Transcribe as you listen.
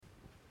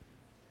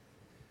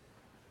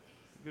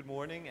Good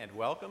morning and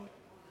welcome.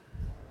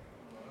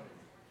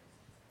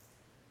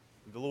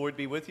 The Lord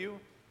be with you.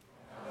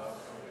 And also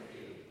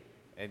with you.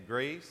 And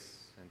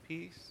grace and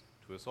peace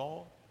to us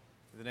all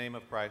in the name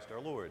of Christ our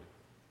Lord.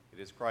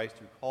 It is Christ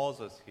who calls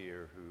us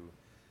here, who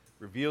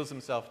reveals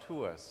himself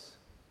to us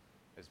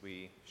as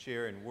we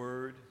share in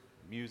word,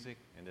 music,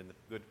 and in the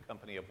good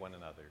company of one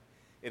another.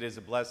 It is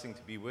a blessing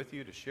to be with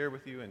you, to share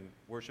with you in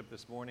worship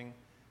this morning.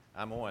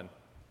 I'm on.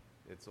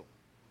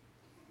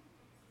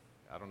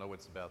 I don't know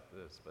what's about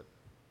this, but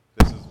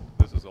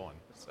this is on.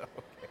 So,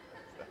 okay.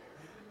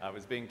 I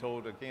was being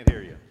told I can't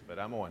hear you, but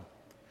I'm on.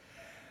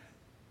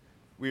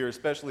 We are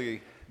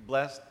especially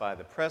blessed by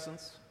the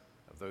presence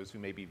of those who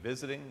may be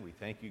visiting. We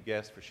thank you,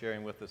 guests, for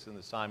sharing with us in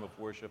this time of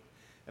worship.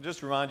 And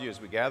just remind you,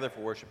 as we gather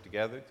for worship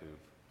together, to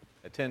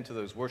attend to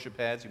those worship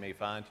pads you may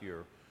find to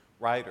your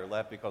right or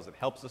left, because it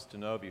helps us to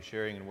know if you're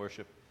sharing in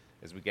worship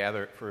as we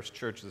gather at First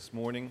Church this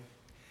morning.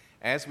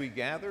 As we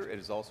gather, it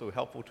is also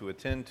helpful to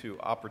attend to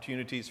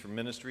opportunities for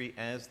ministry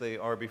as they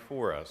are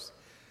before us.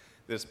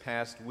 This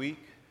past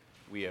week,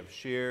 we have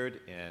shared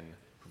in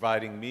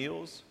providing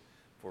meals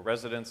for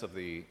residents of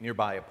the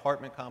nearby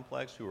apartment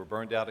complex who were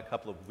burned out a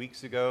couple of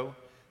weeks ago.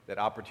 That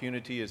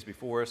opportunity is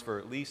before us for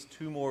at least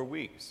 2 more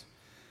weeks.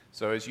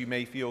 So as you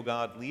may feel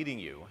God leading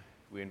you,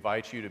 we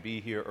invite you to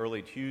be here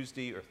early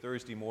Tuesday or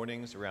Thursday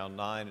mornings around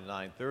 9 and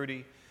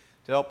 9:30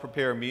 to help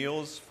prepare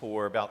meals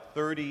for about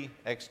 30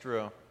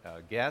 extra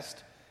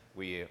guests.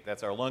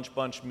 That's our lunch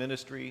bunch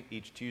ministry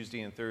each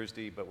Tuesday and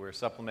Thursday, but we're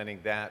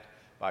supplementing that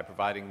by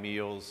providing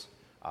meals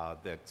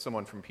that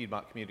someone from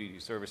Piedmont Community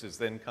Services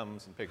then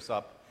comes and picks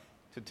up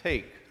to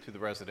take to the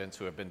residents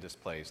who have been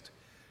displaced.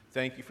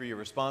 Thank you for your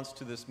response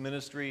to this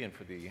ministry and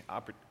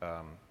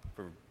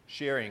for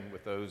sharing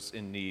with those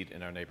in need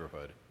in our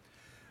neighborhood.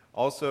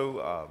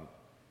 Also,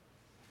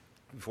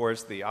 before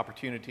us, the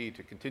opportunity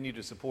to continue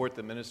to support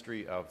the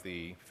ministry of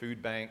the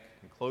food bank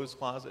and clothes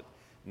closet.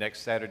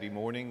 Next Saturday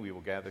morning, we will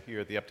gather here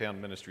at the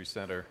Uptown Ministry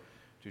Center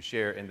to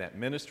share in that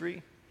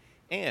ministry.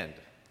 And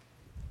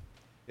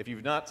if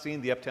you've not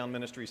seen the Uptown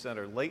Ministry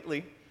Center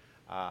lately,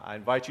 I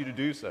invite you to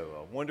do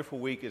so. A wonderful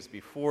week is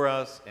before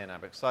us, and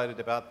I'm excited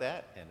about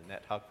that, and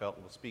Annette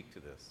Huckfeld will speak to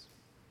this.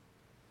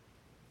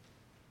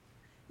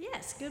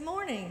 Yes, good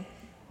morning.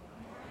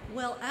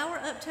 Well, our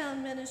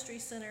Uptown Ministry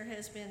Center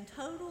has been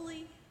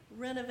totally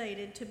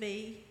renovated to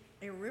be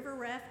a river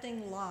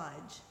rafting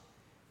lodge.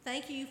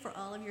 Thank you for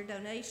all of your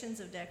donations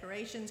of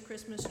decorations,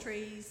 Christmas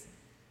trees,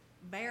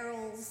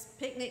 barrels,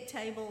 picnic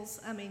tables.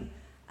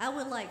 I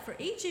would like for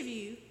each of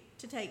you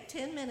to take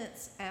 10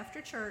 minutes after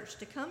church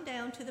to come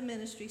down to the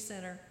Ministry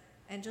Center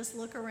and just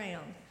look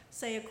around.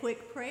 Say a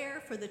quick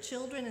prayer for the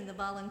children and the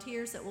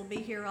volunteers that will be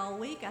here all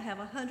week. I have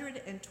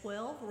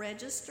 112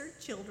 registered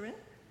children.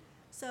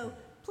 So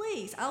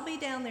please, I'll be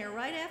down there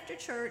right after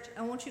church.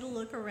 I want you to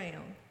look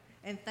around.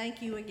 And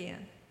thank you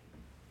again.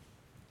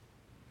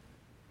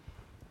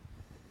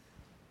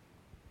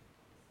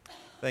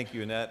 Thank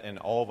you, Annette, and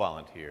all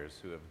volunteers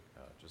who have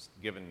just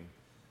given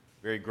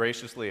very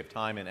graciously of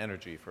time and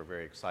energy for a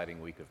very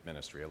exciting week of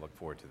ministry. I look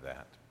forward to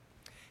that.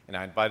 And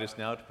I invite us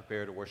now to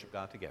prepare to worship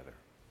God together.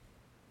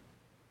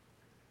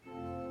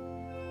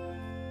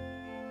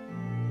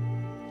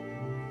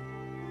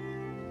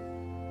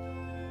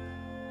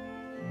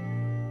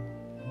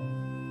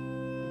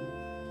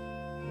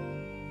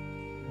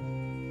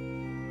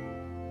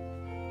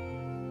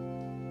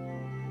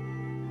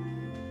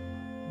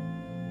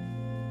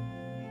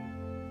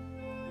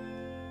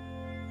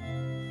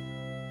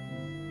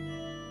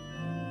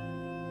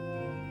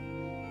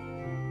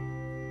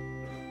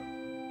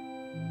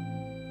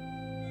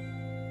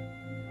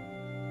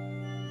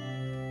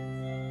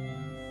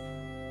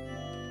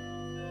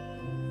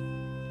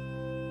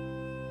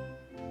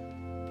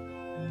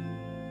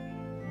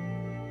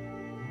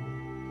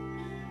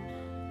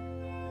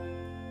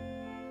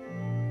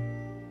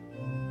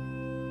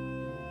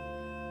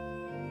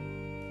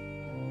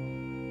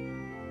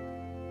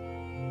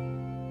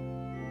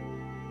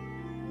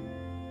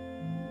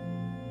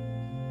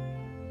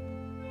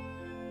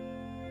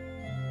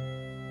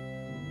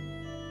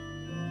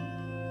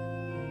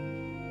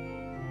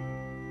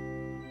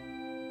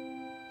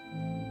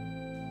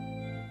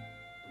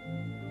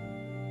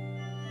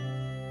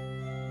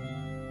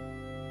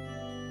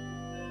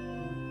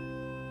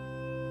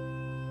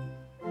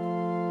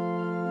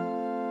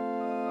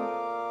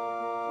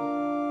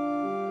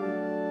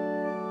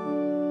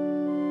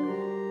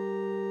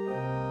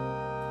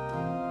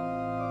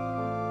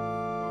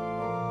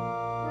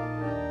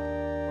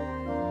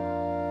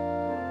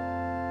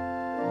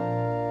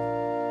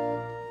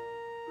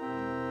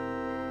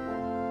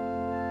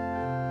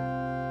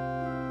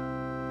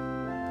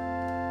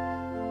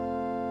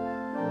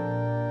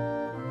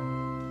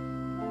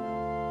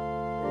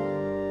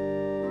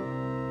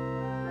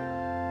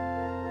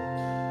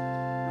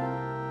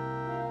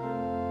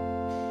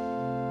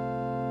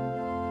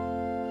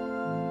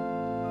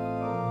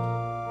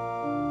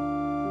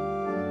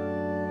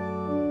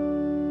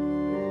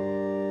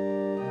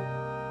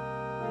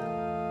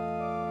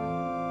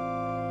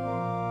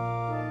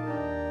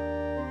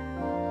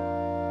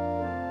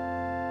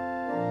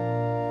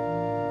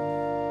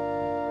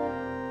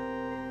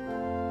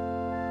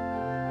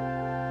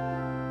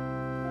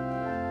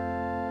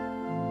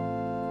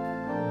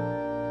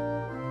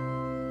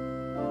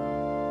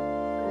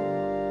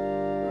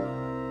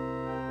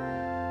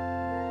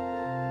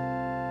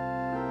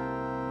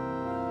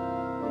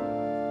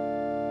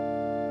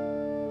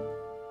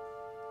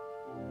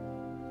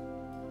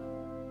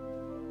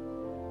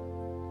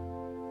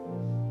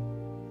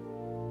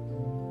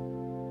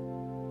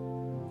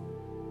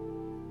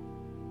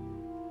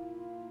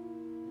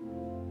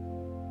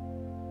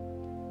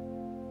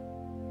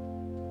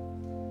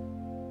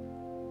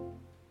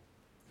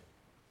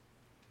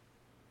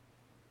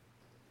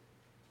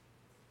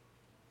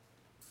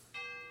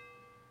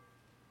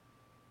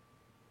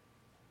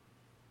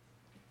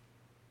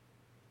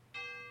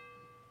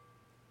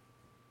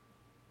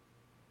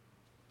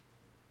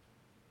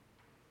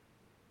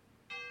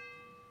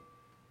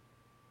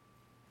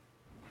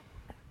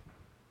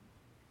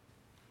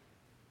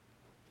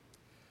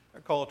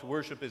 call to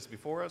worship is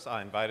before us.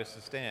 I invite us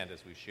to stand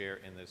as we share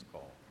in this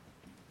call.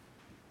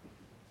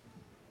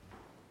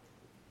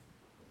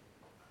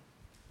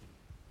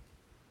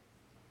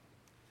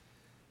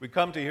 We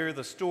come to hear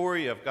the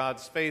story of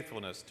God's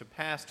faithfulness to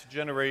past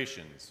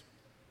generations.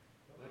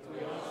 But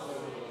we also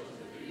look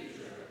to the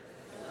future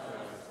as well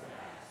as the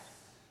past.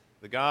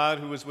 The God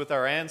who was with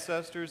our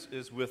ancestors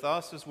is with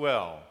us as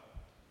well.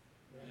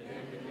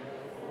 Then we go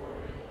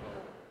forward in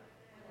hope.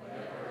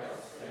 Whatever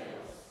else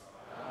fails,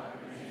 God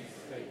remains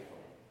faithful.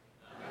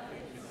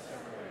 Nothing can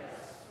separate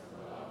us from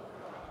the love of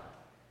God.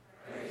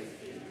 Praise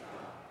be to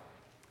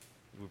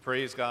God. We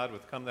praise God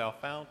with "Come Thou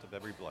Fount of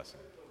Every Blessing."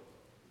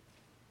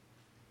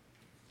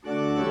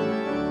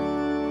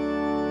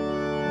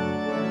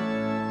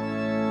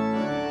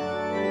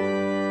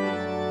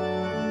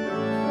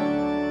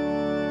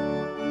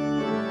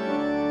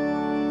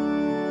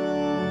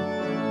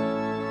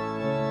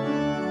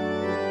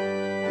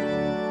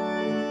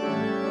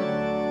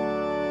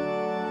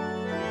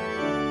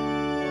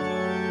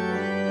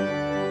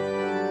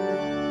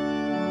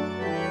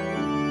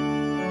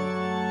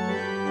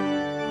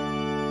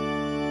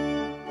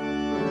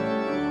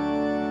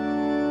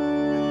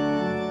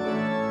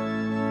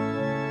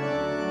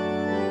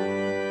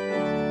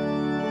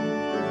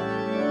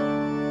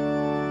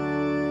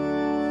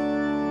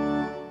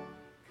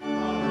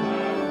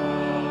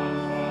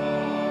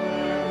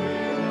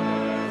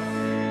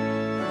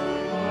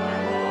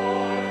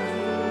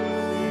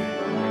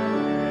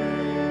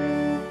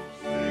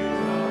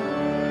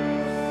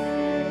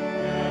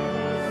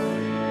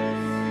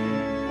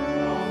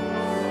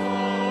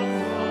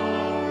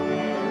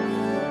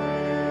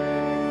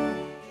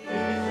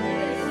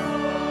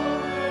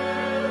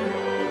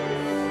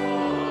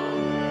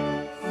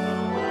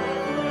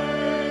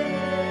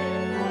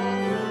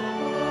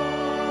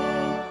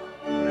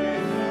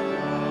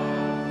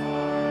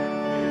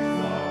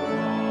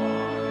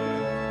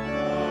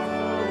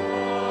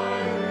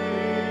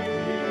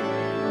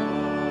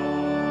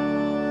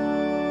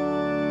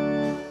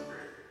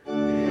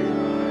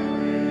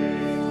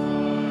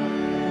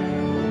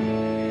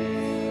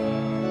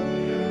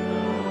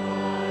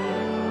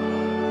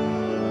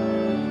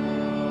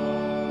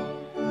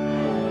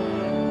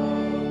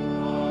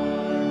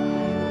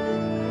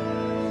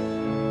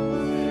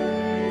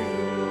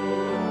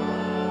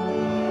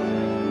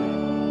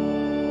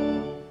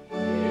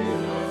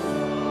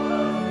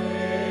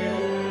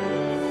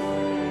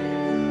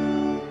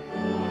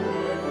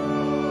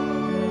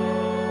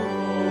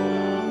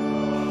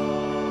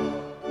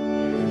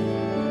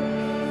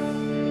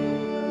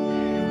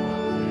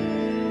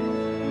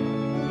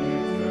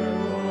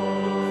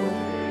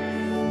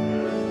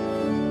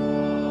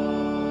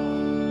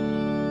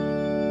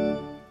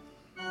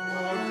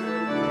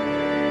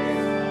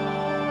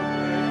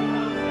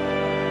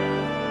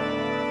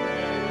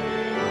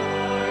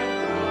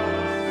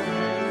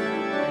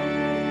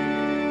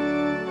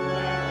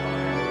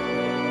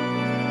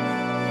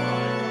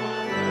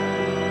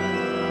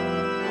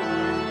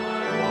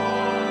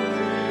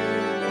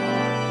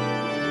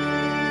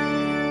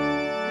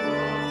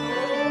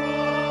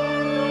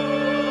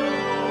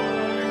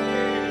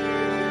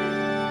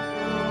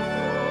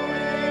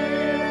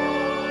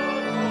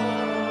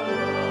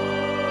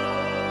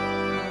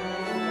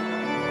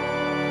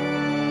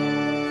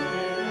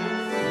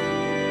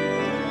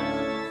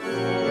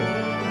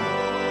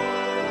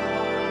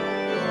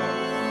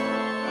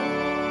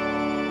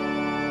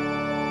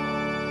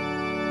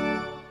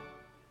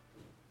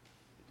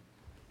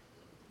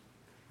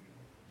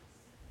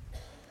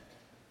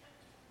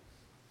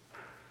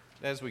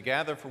 As we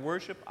gather for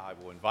worship, I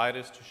will invite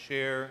us to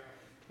share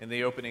in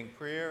the opening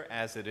prayer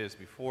as it is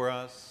before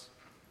us.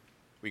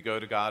 We go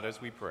to God as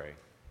we pray.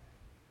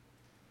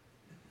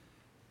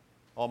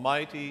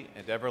 Almighty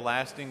and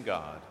everlasting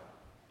God,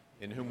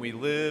 in whom we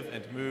live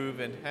and move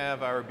and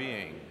have our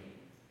being,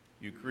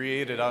 you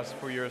created us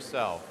for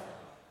yourself,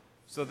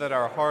 so that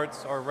our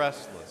hearts are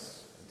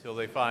restless until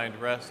they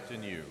find rest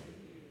in you.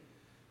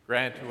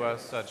 Grant to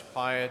us such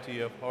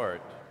piety of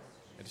heart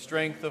and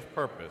strength of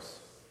purpose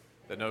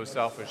that no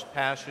selfish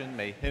passion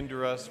may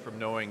hinder us from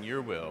knowing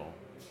your will,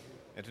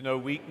 and no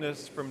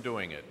weakness from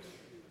doing it.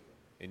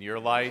 In your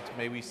light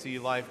may we see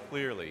life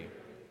clearly,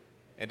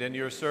 and in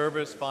your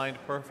service find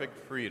perfect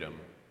freedom,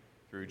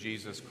 through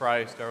Jesus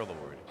Christ our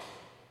Lord.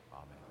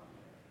 Amen.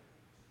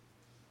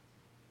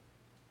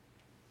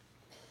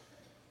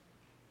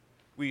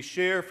 We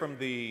share from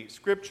the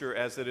scripture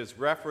as it is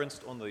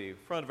referenced on the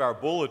front of our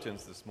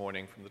bulletins this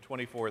morning from the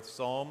 24th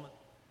Psalm.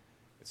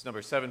 It's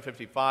number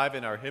 755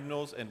 in our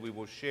hymnals, and we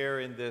will share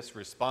in this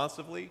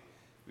responsively.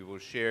 We will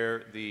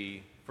share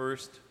the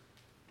first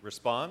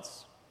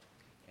response,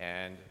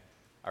 and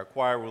our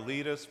choir will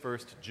lead us.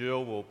 First,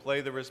 Jill will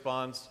play the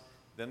response,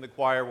 then the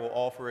choir will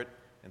offer it,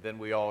 and then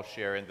we all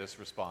share in this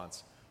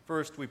response.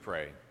 First, we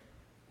pray.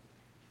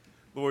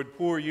 Lord,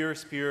 pour your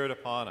Spirit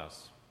upon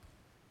us.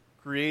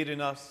 Create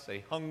in us a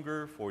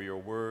hunger for your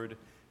word.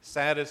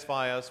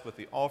 Satisfy us with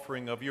the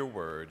offering of your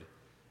word,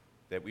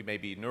 that we may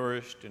be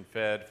nourished and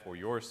fed for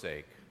your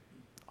sake.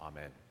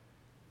 Amen.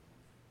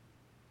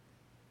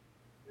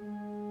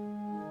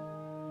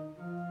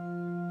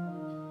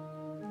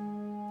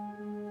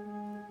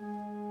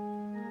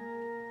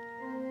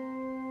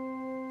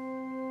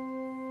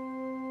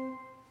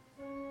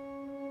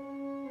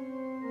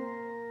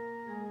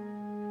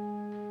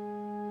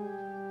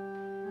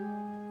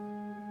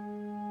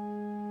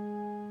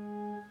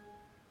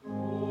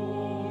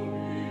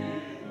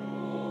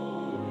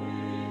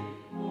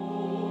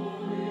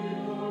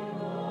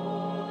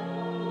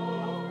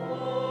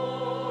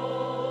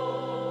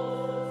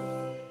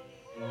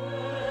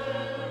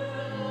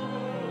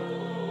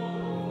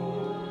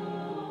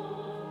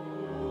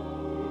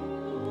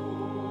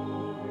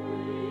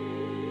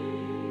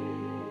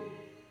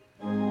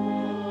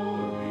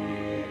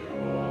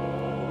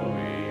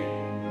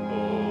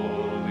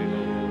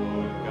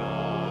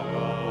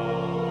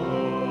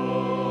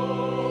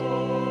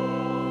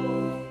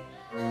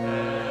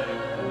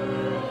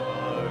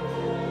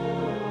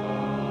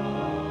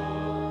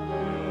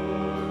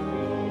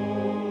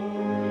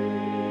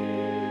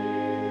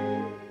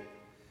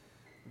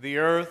 The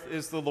earth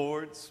is the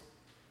Lord's,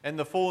 and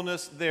the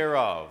fullness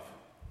thereof.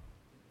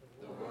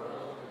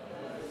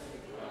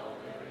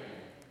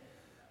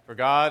 For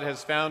God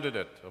has founded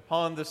it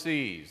upon the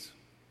seas.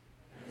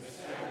 And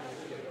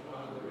established it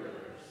upon the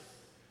rivers.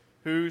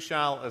 Who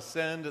shall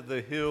ascend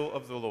the hill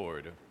of the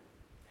Lord? And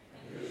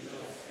who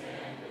shall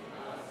stand in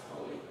God's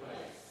holy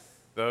place?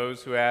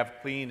 Those who have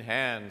clean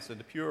hands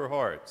and pure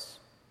hearts.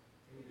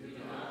 Who do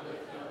not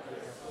lift up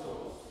their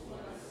souls to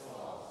what is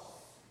false,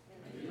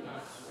 and do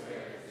not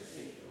swear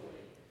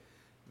deceitfully.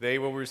 They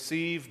will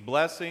receive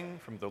blessing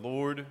from the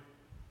Lord.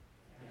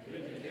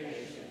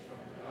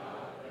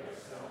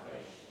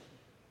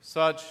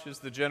 Such is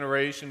the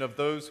generation of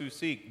those who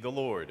seek the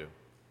Lord.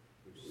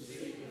 Who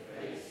seek the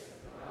face of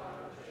the God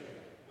of Jacob.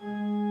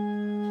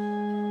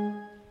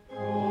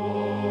 Holy,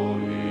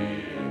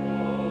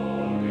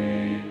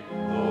 holy,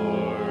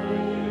 Lord,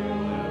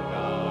 the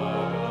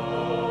God of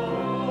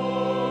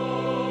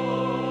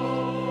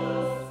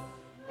hosts.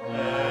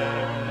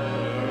 Heaven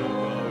and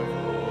earth are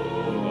full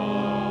of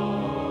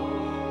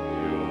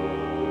your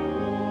glory.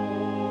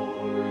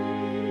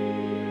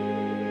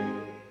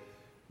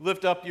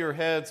 Lift up your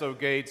heads, O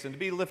gates, and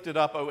be lifted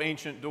up, O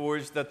ancient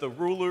doors, that the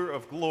ruler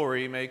of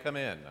glory may come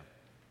in.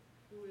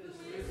 Who is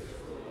this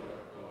ruler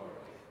of glory?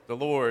 The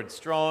Lord,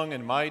 strong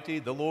and mighty,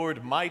 the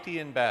Lord mighty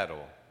in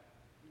battle.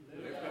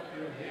 Lift up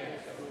your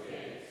heads, O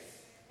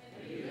gates, and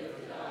be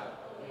lifted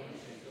up, O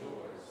ancient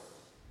doors,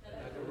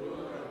 that the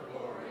ruler of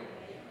glory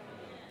may come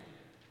in.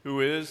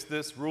 Who is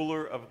this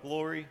ruler of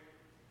glory?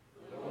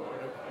 The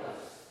Lord of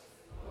hosts.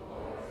 The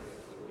Lord is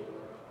the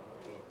ruler of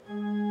glory.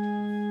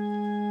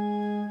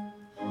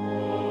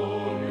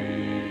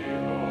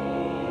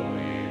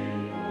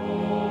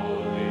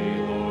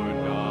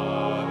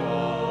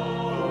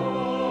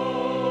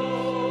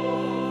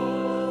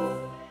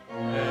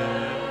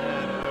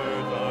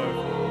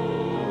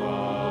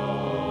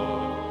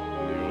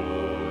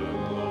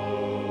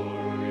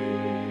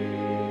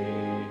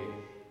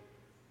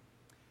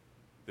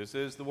 This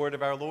is the word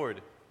of our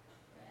Lord.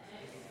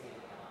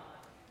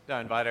 Now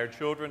I invite our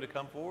children to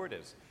come forward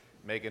as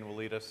Megan will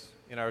lead us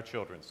in our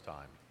children's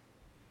time.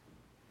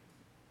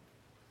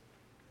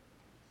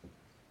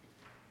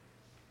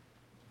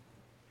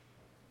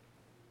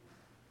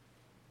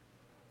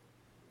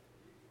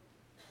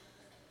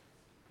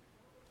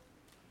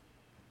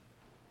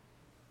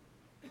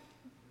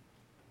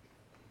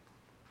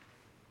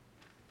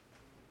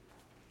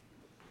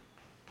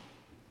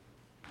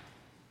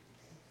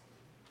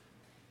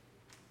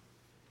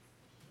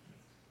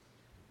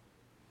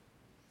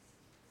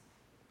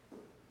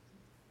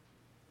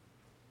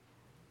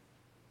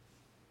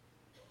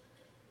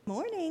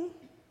 Morning.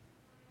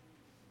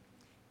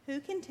 Who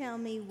can tell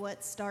me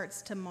what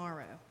starts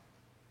tomorrow?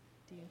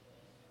 Do you?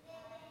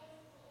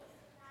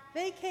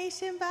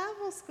 Vacation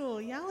Bible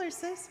School. Y'all are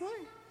so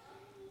smart.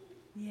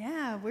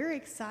 Yeah, we're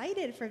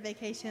excited for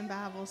Vacation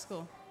Bible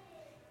School.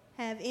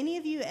 Have any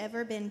of you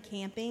ever been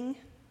camping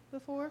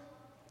before?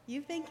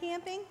 You've been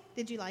camping?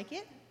 Did you like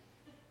it?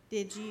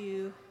 Did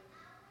you?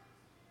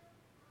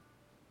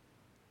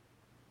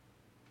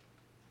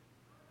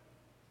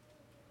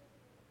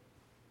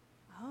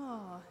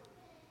 Oh,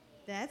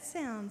 that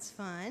sounds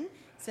fun.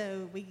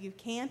 So we go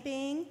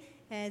camping.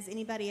 Has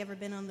anybody ever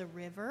been on the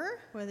river?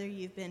 Whether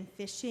you've been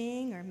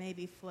fishing or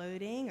maybe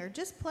floating or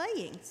just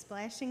playing,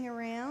 splashing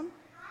around?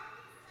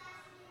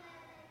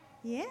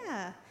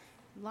 Yeah,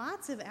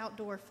 lots of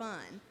outdoor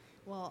fun.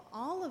 Well,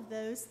 all of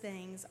those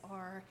things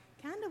are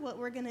kind of what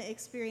we're going to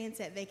experience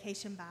at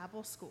Vacation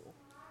Bible School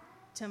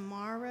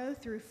tomorrow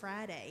through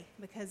Friday,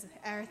 because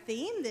our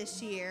theme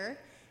this year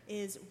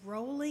is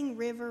Rolling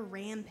River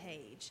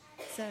Rampage.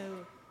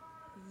 So,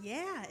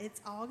 yeah,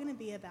 it's all going to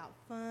be about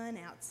fun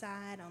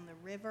outside on the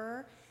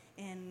river,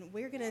 and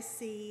we're going to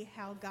see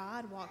how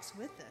God walks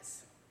with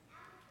us.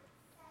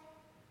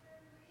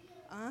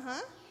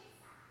 Uh-huh.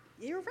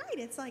 You're right.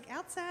 It's like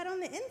outside on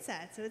the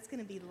inside, so it's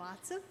going to be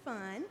lots of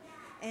fun,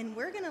 and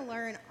we're going to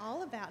learn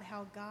all about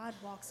how God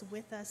walks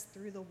with us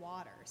through the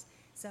waters.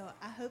 So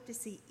I hope to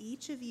see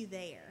each of you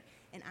there.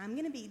 And I'm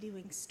going to be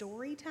doing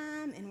story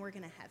time, and we're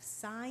going to have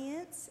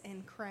science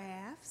and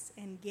crafts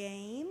and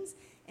games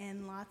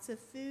and lots of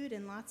food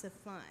and lots of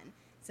fun.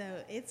 So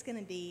it's going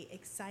to be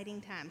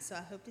exciting time. So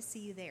I hope to see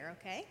you there,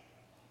 okay?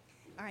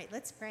 All right,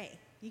 let's pray.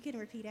 You can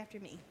repeat after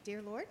me.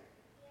 Dear Lord,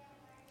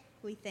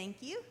 we thank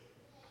you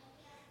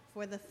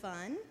for the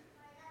fun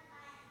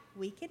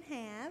we can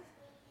have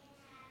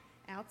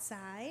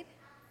outside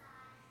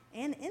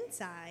and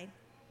inside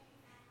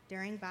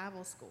during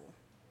Bible school.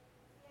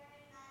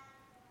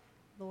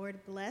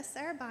 Lord, bless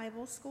our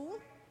Bible school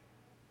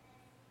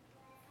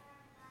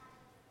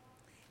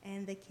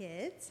and the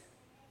kids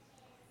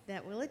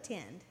that will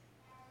attend.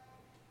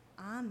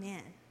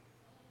 Amen.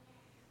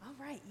 All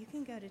right, you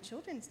can go to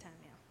children's time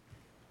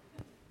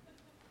now.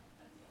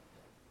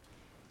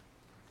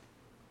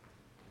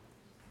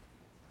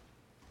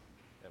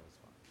 That was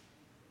fun.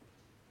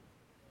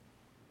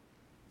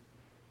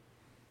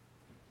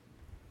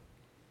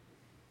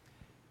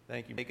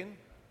 Thank you, Macon.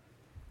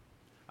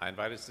 I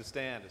invite us to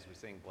stand as we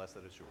sing Blessed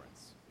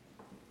Assurance.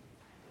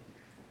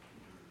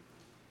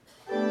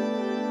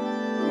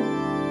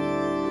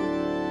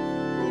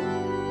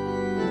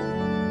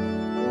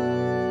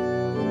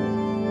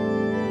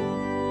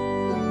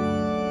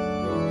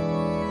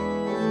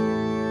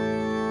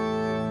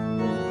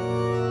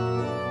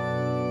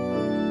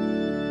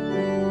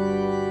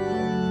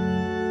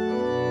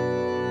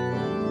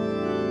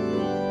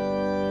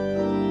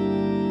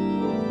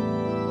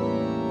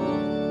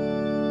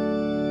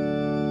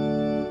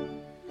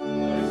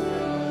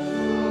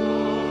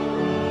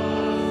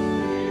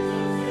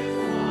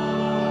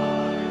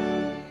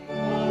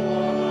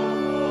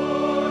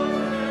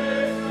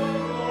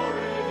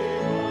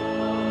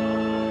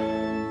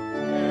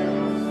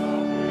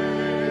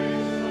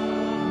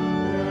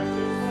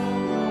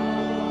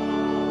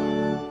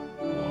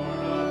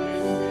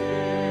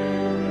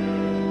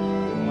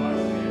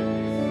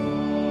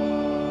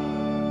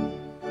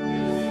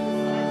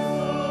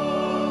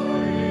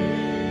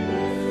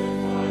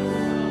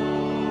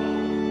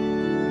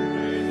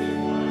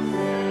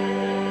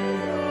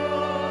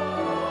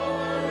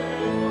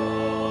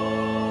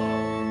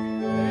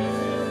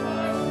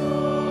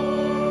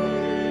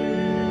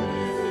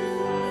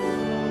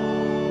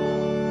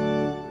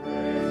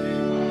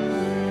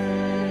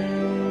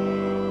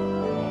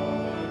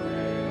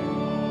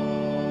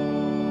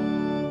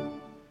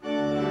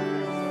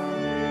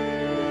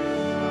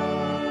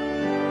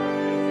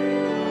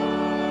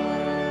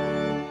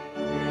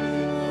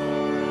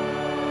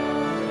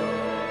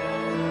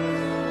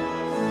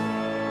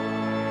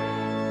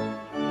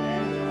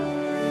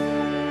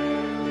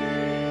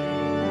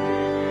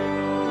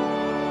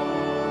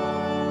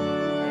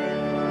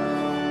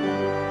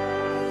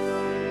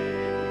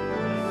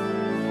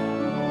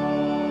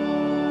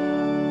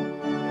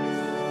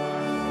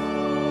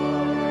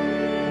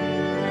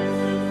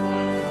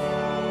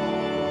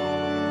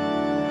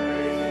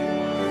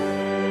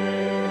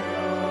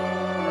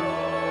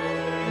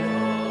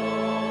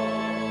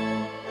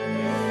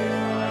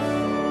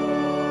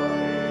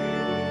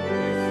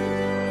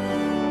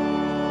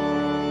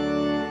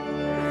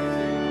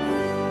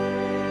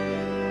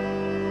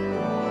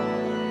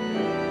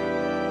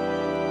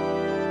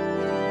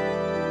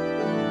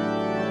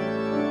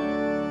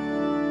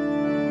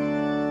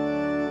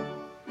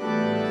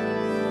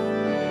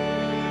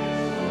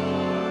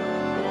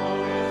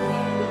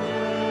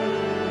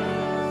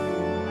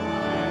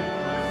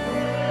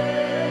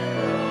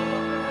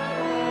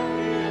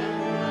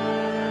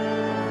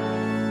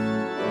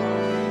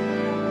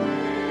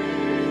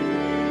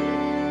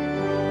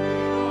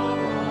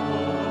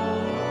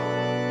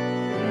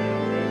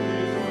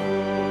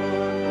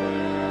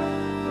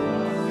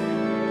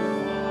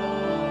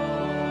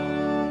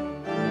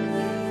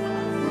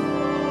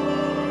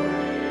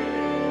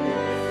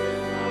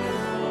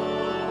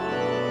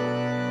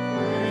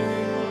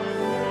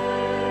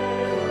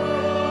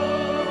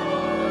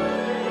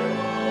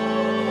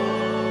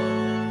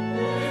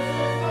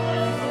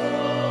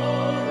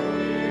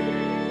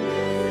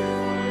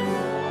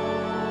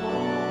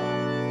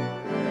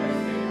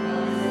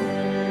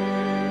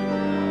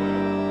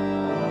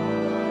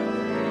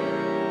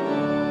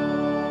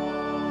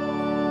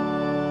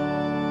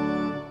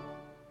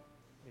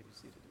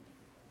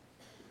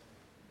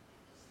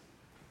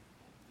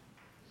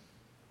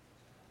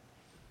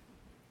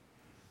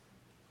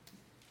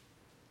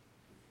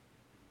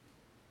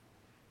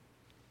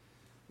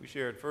 We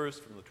shared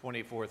first from the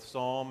 24th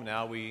Psalm.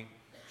 Now we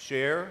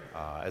share,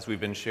 as we've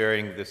been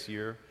sharing this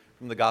year,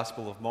 from the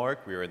Gospel of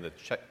Mark. We are in the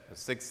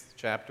 6th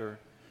chapter,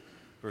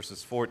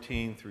 verses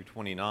 14 through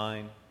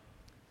 29.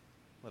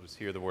 Let us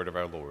hear the word of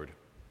our Lord.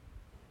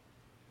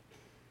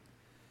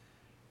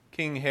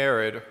 King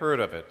Herod heard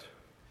of it,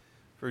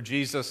 for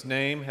Jesus'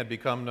 name had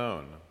become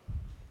known.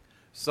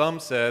 Some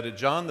said,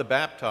 John the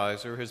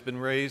Baptizer has been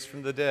raised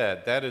from the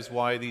dead. That is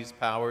why these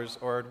powers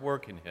are at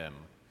work in him.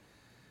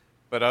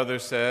 But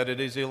others said, it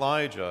is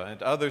Elijah,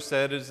 and others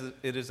said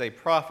it is a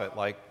prophet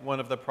like one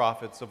of the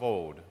prophets of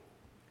old.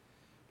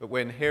 But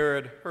when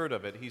Herod heard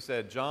of it, he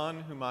said,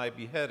 John, whom I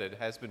beheaded,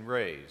 has been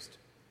raised.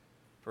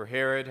 For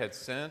Herod had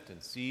sent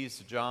and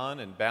seized John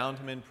and bound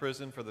him in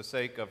prison for the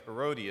sake of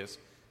Herodias,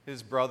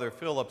 his brother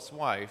Philip's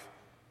wife,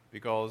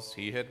 because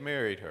he had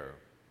married her.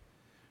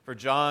 For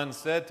John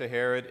said to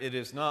Herod, "It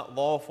is not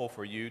lawful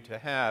for you to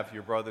have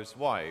your brother's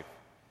wife."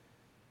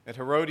 And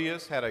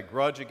Herodias had a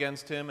grudge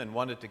against him and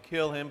wanted to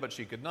kill him, but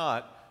she could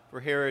not, for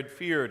Herod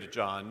feared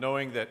John,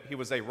 knowing that he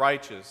was a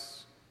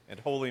righteous and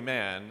holy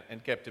man,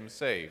 and kept him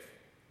safe.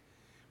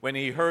 When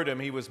he heard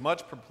him, he was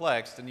much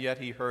perplexed, and yet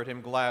he heard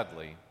him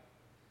gladly.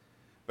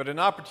 But an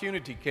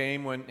opportunity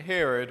came when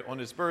Herod, on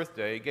his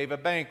birthday, gave a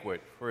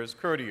banquet for his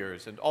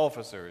courtiers and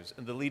officers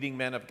and the leading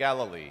men of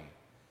Galilee.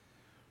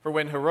 For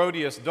when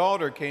Herodias'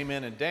 daughter came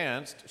in and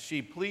danced,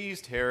 she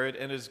pleased Herod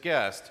and his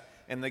guest,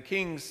 and the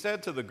king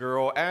said to the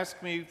girl,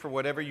 "Ask me for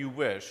whatever you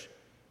wish,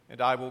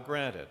 and I will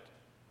grant it."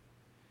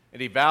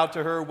 And he vowed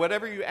to her,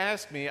 "Whatever you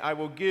ask me, I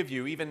will give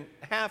you, even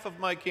half of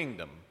my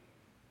kingdom."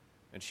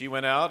 And she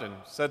went out and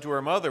said to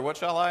her mother, "What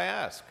shall I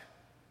ask?"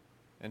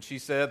 And she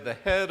said, "The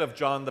head of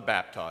John the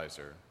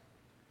Baptizer."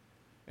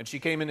 And she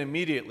came in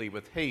immediately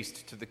with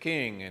haste to the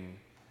king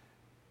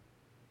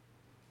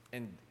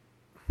and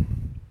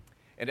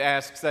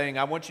asked, saying,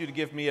 "I want you to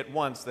give me at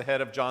once the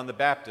head of John the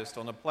Baptist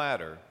on a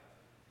platter."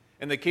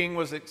 And the king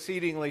was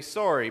exceedingly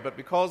sorry, but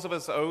because of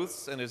his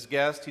oaths and his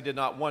guest, he did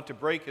not want to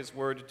break his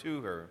word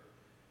to her.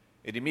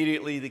 And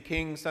immediately the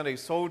king sent a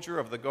soldier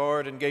of the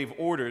guard and gave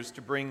orders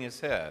to bring his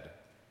head.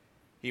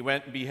 He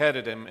went and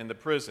beheaded him in the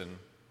prison,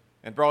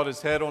 and brought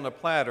his head on a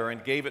platter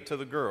and gave it to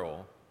the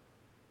girl,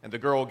 and the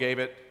girl gave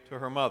it to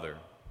her mother.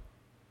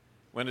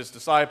 When his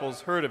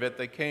disciples heard of it,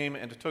 they came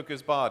and took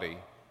his body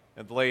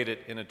and laid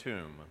it in a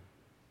tomb.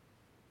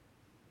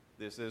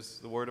 This is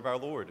the word of our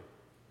Lord.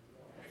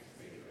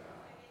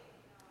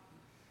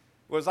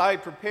 As I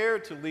prepare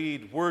to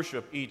lead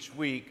worship each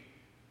week,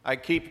 I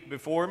keep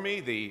before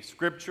me the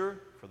scripture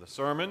for the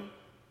sermon.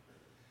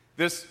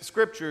 This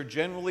scripture,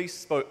 generally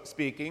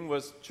speaking,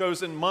 was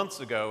chosen months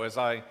ago as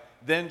I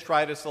then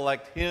try to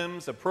select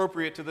hymns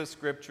appropriate to this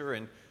scripture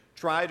and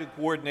try to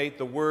coordinate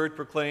the word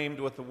proclaimed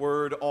with the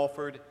word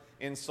offered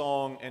in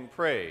song and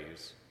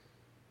praise.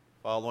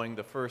 Following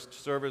the first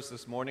service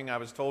this morning, I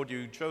was told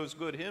you chose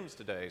good hymns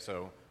today,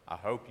 so I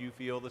hope you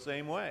feel the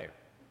same way.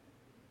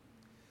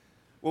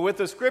 Well, with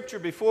the scripture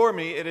before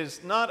me, it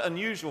is not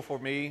unusual for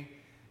me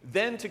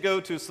then to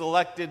go to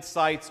selected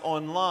sites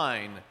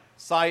online,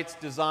 sites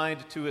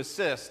designed to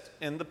assist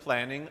in the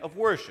planning of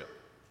worship.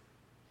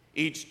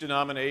 Each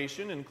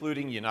denomination,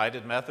 including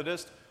United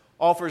Methodist,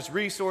 offers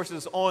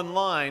resources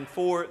online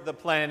for the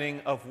planning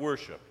of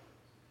worship.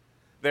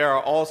 There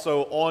are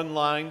also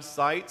online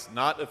sites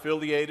not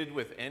affiliated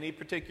with any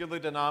particular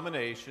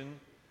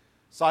denomination,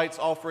 sites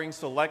offering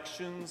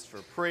selections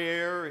for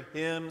prayer,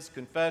 hymns,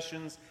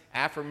 confessions,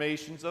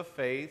 affirmations of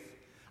faith.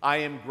 I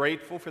am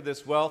grateful for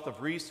this wealth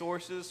of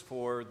resources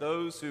for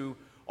those who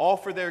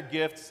offer their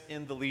gifts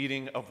in the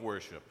leading of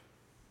worship.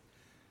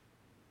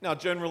 Now,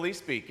 generally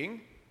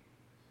speaking,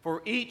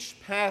 for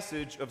each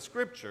passage of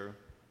Scripture,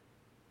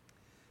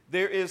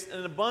 there is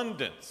an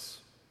abundance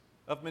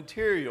of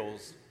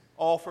materials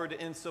offered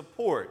in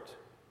support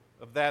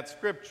of that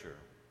Scripture.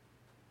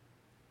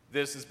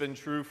 This has been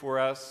true for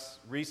us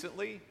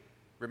recently,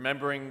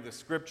 remembering the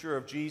Scripture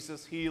of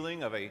Jesus'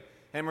 healing of a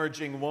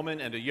hemorrhaging woman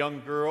and a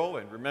young girl,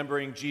 and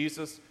remembering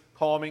Jesus'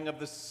 calming of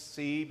the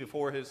sea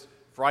before his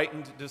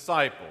frightened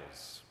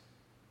disciples.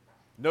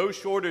 No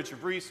shortage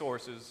of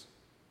resources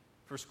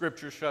for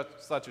Scripture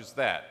such as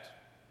that.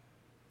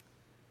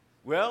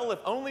 Well, if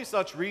only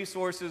such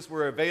resources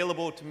were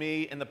available to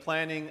me in the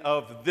planning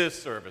of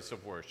this service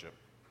of worship.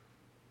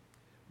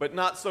 But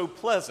not so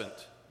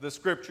pleasant the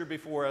Scripture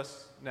before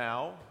us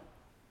now,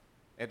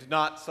 and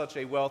not such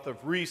a wealth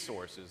of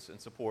resources in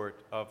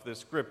support of this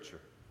Scripture.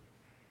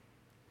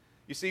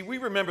 You see, we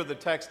remember the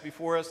text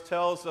before us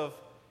tells of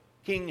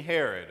King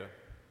Herod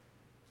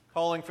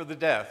calling for the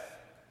death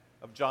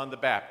of John the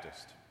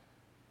Baptist.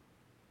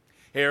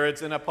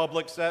 Herod's in a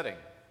public setting.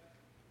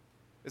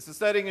 It's a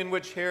setting in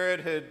which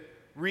Herod had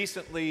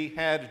recently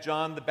had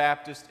John the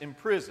Baptist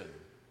imprisoned,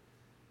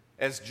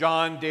 as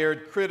John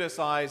dared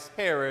criticize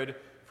Herod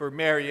for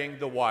marrying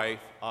the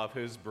wife of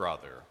his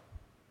brother.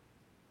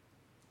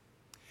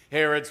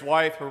 Herod's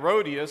wife,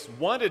 Herodias,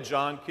 wanted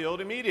John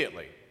killed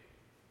immediately.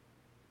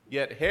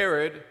 Yet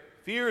Herod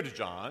feared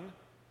John,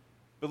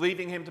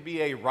 believing him to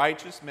be a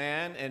righteous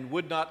man, and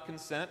would not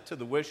consent to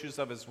the wishes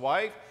of his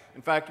wife.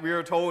 In fact, we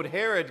are told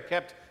Herod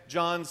kept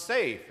John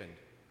safe and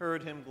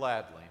heard him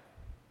gladly.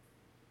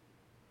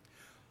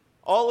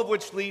 All of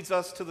which leads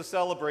us to the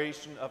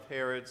celebration of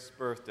Herod's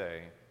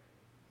birthday.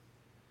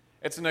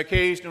 It's an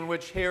occasion in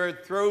which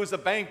Herod throws a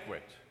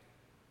banquet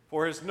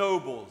for his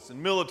nobles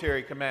and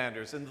military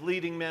commanders and the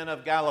leading men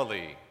of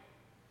Galilee.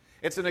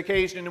 It's an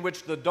occasion in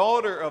which the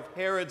daughter of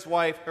Herod's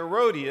wife,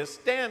 Herodias,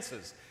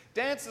 dances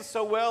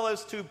so well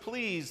as to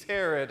please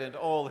Herod and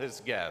all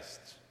his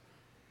guests.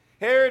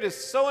 Herod is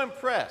so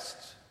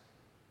impressed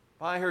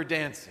by her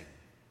dancing.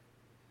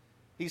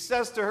 He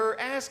says to her,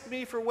 "Ask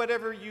me for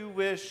whatever you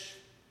wish,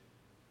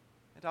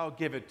 and I'll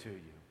give it to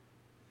you.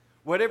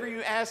 Whatever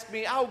you ask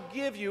me, I'll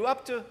give you,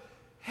 up to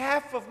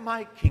half of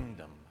my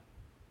kingdom.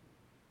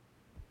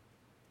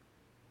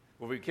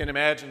 Well, we can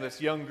imagine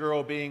this young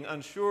girl being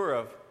unsure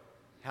of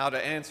how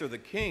to answer the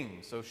king,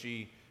 so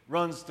she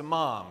runs to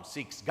mom,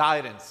 seeks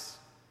guidance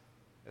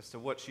as to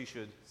what she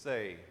should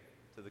say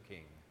to the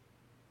king.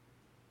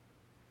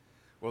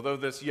 Although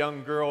this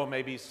young girl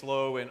may be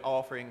slow in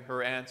offering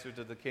her answer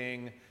to the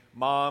king,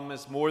 mom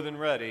is more than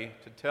ready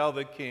to tell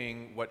the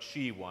king what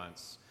she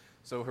wants.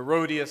 So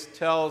Herodias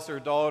tells her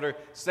daughter,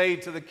 "Say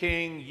to the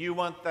king, you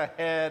want the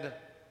head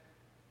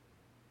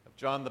of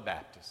John the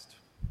Baptist."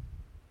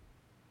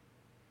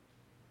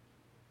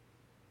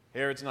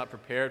 Herod's not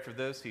prepared for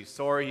this. He's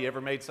sorry he ever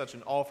made such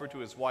an offer to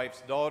his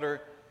wife's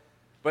daughter.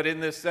 But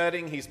in this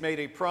setting, he's made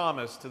a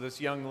promise to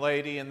this young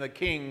lady, and the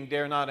king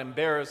dare not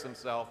embarrass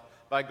himself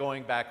by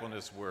going back on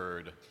his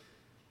word.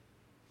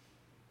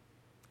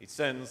 He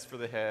sends for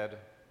the head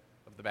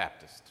of the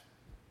Baptist.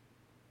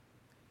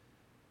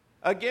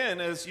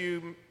 Again, as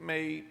you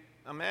may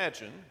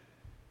imagine,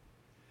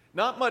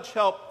 not much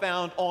help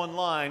found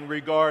online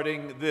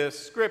regarding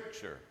this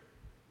scripture.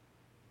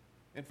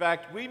 In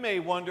fact, we may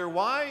wonder,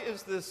 why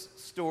is this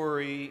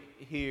story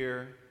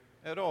here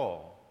at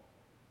all?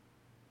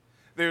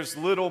 There's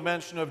little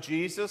mention of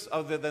Jesus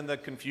other than the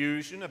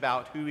confusion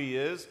about who he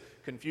is,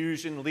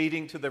 confusion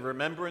leading to the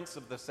remembrance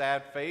of the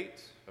sad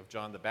fate of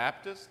John the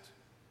Baptist.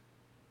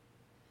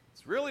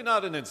 It's really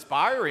not an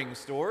inspiring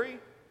story.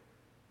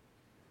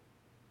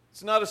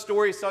 It's not a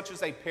story such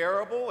as a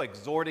parable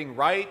exhorting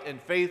right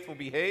and faithful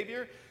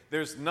behavior.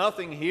 There's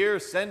nothing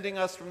here sending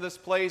us from this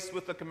place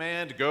with the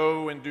command,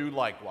 "Go and do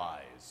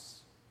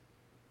likewise."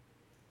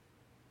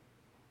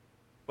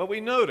 But we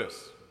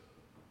notice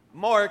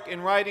Mark,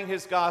 in writing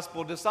his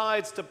gospel,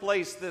 decides to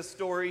place this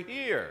story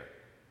here.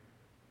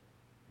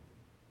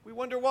 We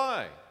wonder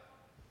why.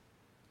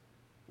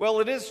 Well,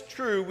 it is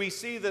true we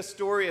see this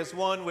story as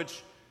one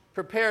which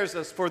prepares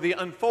us for the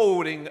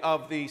unfolding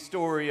of the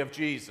story of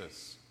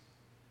Jesus.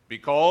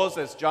 Because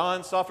as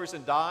John suffers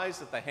and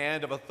dies at the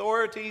hand of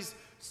authorities,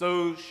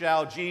 so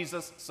shall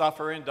Jesus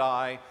suffer and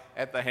die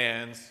at the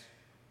hands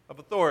of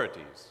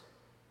authorities.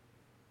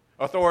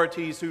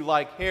 Authorities who,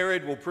 like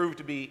Herod, will prove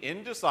to be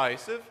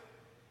indecisive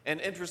and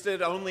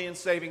interested only in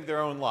saving their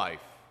own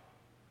life.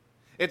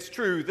 It's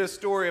true, this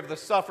story of the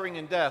suffering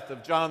and death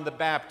of John the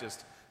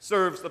Baptist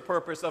serves the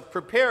purpose of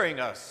preparing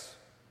us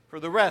for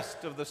the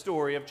rest of the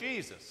story of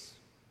Jesus.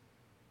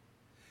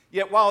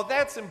 Yet while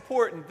that's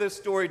important, this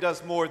story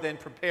does more than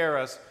prepare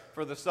us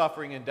for the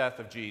suffering and death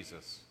of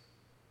Jesus.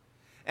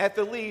 At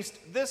the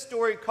least, this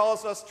story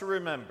calls us to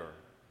remember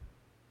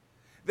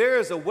there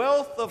is a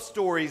wealth of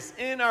stories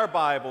in our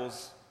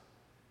Bibles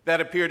that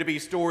appear to be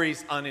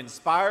stories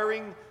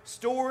uninspiring,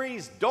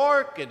 stories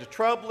dark and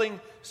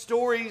troubling,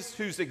 stories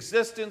whose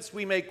existence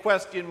we may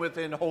question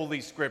within Holy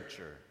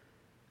Scripture.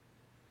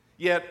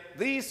 Yet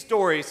these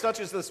stories, such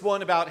as this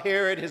one about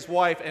Herod, his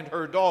wife, and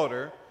her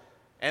daughter,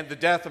 and the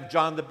death of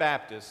John the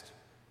Baptist,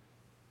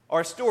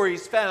 are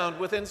stories found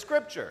within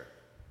Scripture.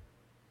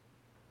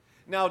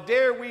 Now,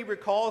 dare we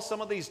recall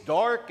some of these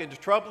dark and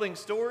troubling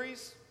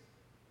stories?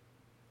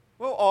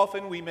 Well,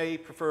 often we may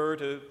prefer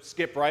to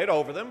skip right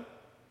over them.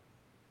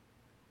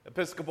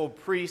 Episcopal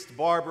priest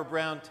Barbara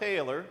Brown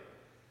Taylor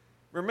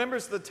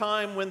remembers the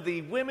time when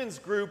the women's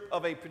group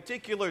of a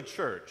particular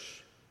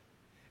church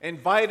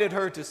invited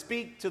her to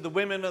speak to the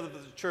women of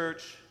the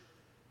church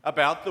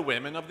about the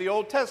women of the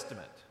Old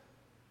Testament.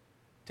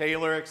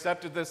 Taylor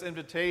accepted this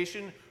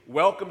invitation,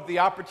 welcomed the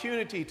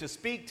opportunity to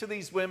speak to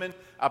these women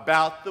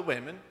about the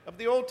women of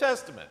the Old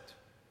Testament.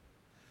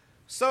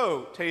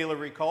 So, Taylor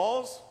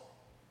recalls,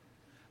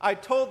 "I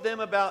told them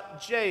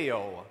about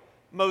Jael,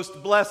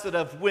 most blessed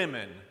of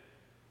women,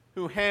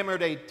 who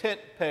hammered a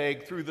tent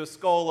peg through the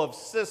skull of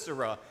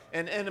Sisera,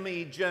 an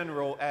enemy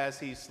general, as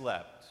he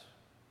slept.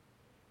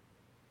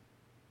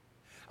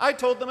 I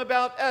told them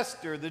about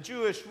Esther, the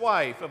Jewish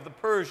wife of the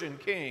Persian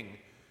king,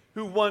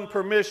 who won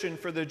permission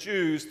for the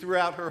Jews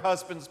throughout her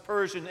husband's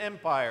Persian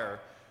empire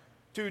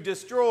to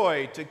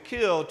destroy, to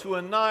kill, to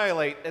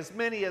annihilate as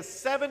many as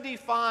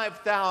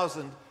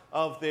 75,000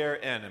 of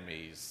their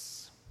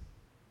enemies."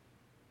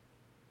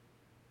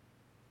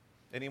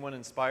 Anyone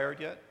inspired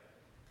yet?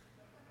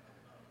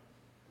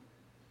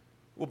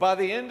 Well, by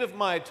the end of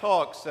my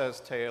talk, says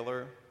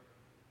Taylor,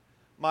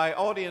 my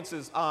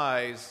audience's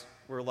eyes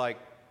were like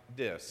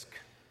disc,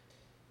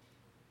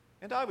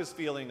 and I was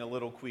feeling a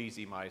little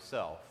queasy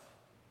myself.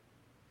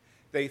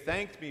 They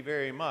thanked me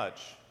very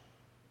much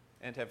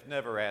and have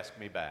never asked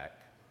me back.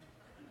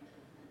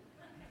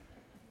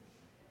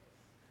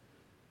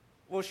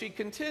 Well, she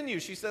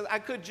continues. She says, I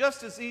could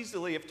just as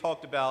easily have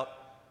talked about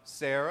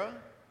Sarah,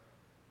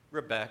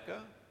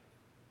 Rebecca,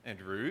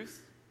 and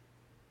Ruth.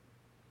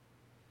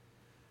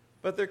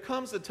 But there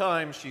comes a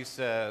time, she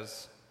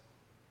says,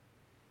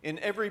 in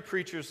every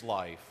preacher's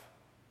life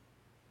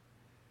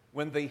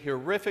when the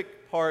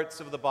horrific parts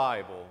of the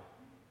Bible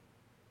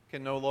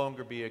can no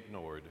longer be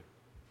ignored.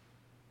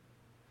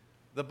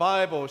 The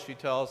Bible, she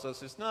tells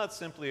us, is not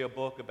simply a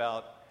book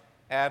about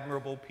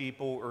admirable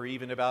people or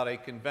even about a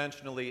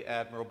conventionally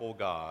admirable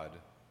God.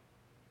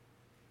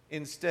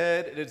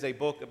 Instead, it is a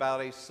book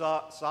about a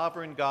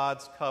sovereign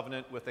God's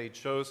covenant with a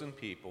chosen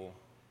people,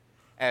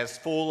 as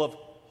full of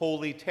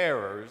holy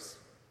terrors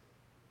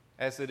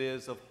as it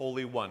is of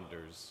holy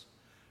wonders,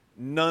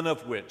 none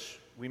of which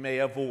we may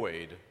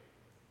avoid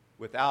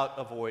without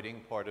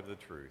avoiding part of the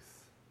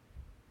truth.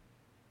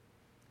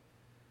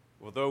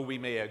 Although we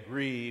may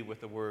agree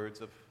with the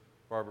words of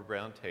Barbara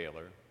Brown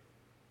Taylor,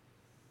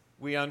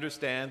 we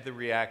understand the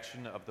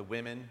reaction of the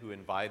women who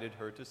invited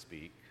her to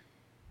speak.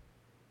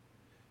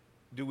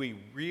 Do we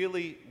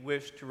really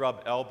wish to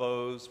rub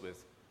elbows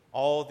with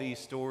all these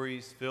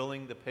stories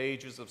filling the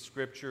pages of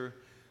Scripture,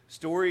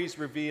 stories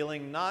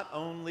revealing not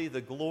only the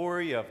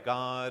glory of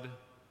God,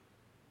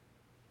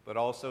 but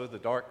also the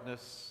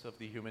darkness of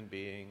the human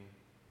being?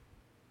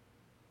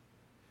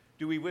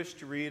 Do we wish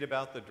to read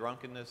about the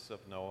drunkenness of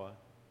Noah,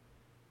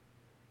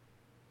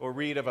 or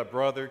read of a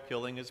brother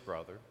killing his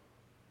brother?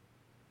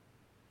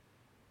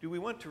 Do we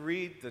want to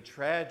read the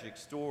tragic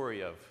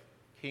story of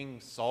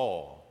King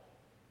Saul,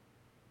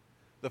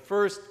 the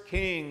first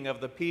king of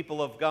the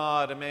people of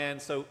God, a man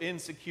so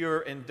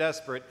insecure and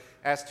desperate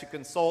as to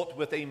consult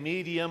with a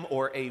medium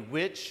or a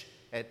witch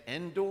at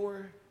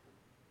Endor?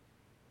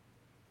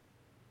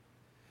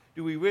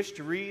 Do we wish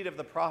to read of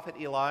the prophet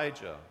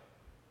Elijah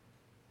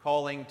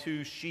calling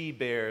 2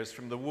 she-bears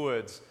from the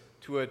woods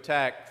to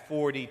attack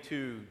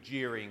 42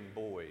 jeering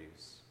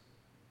boys?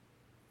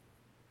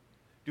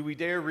 Do we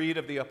dare read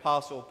of the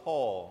Apostle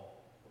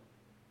Paul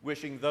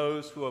wishing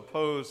those who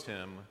opposed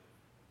him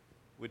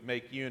would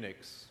make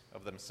eunuchs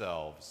of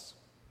themselves?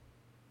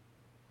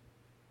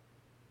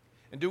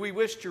 And do we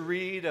wish to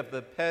read of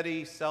the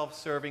petty,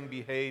 self-serving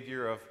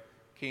behavior of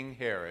King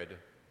Herod,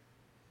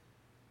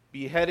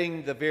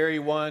 beheading the very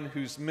one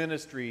whose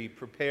ministry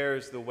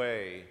prepares the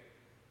way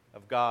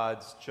of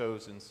God's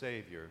chosen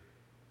Savior?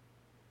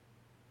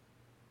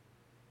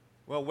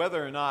 Well,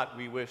 whether or not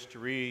we wish to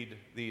read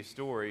these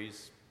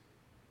stories,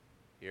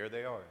 here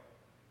they are.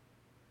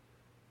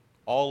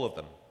 All of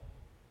them.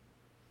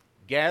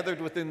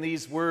 Gathered within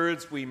these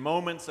words we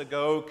moments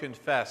ago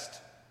confessed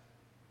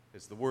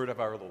is the word of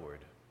our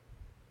Lord.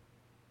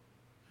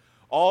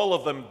 All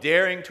of them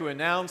daring to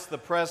announce the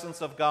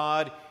presence of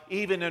God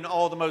even in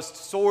all the most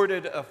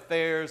sordid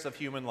affairs of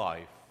human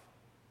life.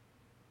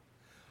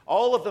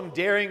 All of them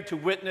daring to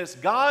witness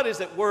God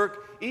is at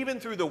work even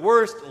through the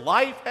worst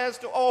life has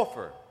to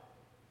offer,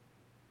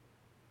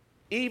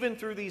 even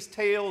through these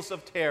tales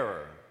of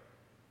terror.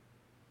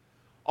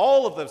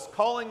 All of us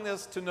calling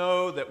us to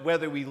know that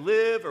whether we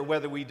live or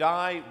whether we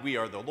die, we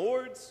are the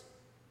Lord's.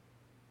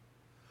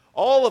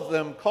 All of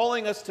them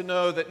calling us to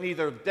know that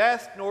neither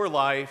death nor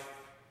life,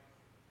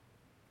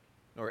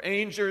 nor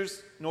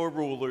angels nor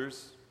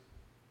rulers,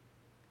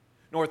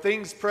 nor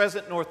things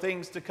present nor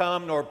things to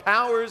come, nor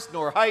powers,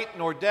 nor height,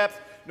 nor depth,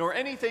 nor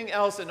anything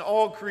else in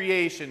all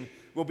creation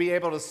will be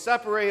able to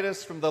separate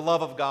us from the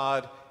love of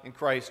God in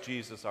Christ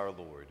Jesus our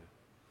Lord.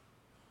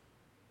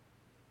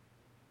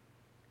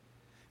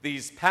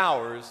 These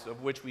powers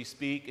of which we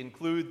speak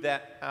include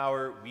that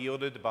power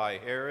wielded by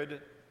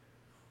Herod.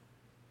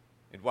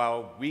 And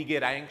while we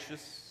get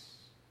anxious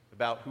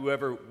about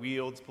whoever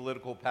wields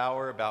political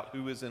power, about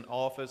who is in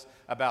office,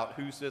 about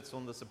who sits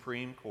on the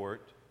Supreme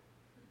Court,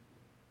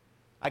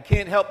 I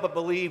can't help but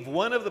believe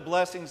one of the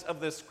blessings of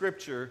this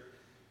scripture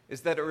is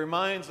that it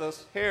reminds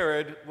us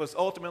Herod was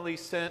ultimately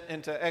sent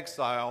into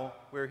exile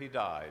where he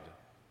died.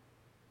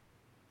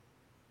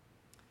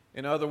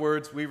 In other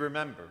words, we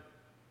remember.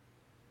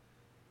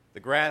 The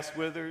grass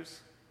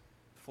withers,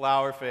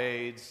 flower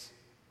fades,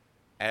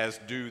 as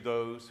do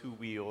those who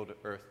wield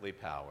earthly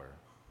power.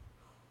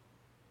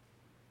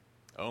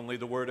 Only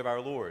the word of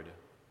our Lord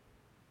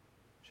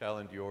shall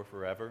endure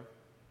forever.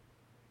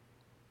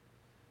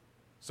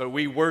 So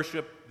we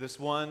worship this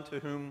one to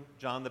whom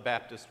John the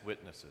Baptist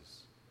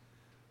witnesses,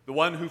 the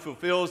one who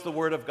fulfills the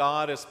word of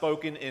God as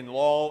spoken in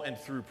law and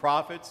through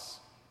prophets.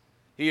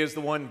 He is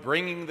the one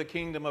bringing the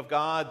kingdom of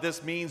God.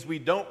 This means we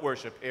don't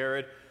worship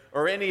Herod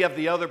or any of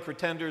the other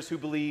pretenders who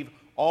believe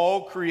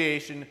all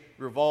creation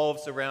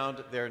revolves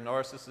around their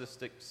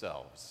narcissistic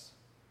selves.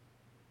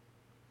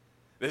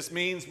 This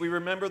means we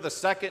remember the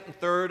second and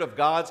third of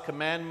God's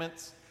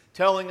commandments,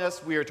 telling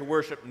us we are to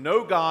worship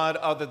no God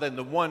other than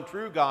the one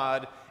true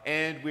God,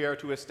 and we are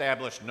to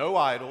establish no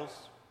idols,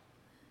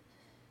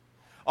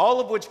 all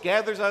of which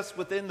gathers us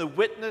within the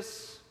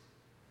witness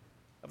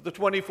of the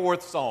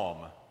 24th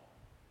Psalm.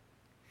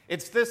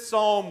 It's this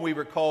psalm we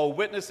recall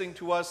witnessing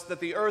to us that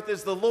the earth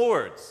is the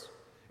Lord's,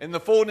 and the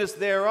fullness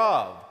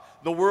thereof,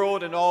 the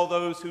world and all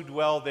those who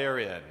dwell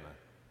therein.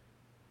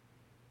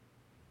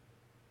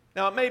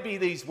 Now, it may be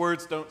these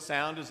words don't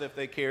sound as if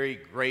they carry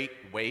great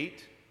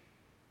weight.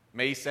 It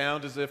may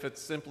sound as if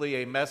it's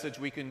simply a message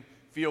we can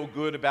feel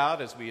good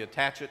about as we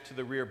attach it to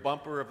the rear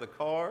bumper of the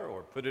car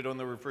or put it on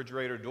the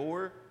refrigerator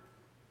door.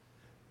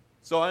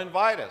 So I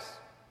invite us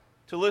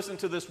to listen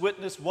to this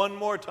witness one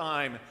more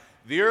time.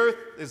 The earth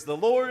is the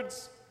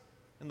Lord's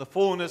and the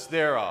fullness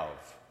thereof.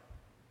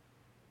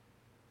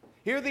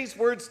 Hear these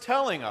words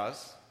telling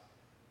us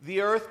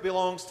the earth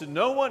belongs to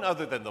no one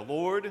other than the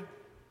Lord.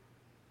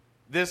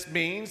 This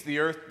means the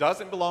earth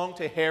doesn't belong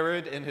to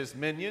Herod and his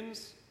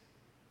minions.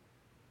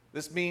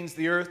 This means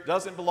the earth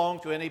doesn't belong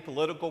to any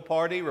political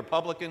party,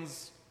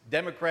 Republicans,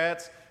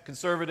 Democrats,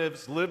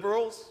 conservatives,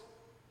 liberals.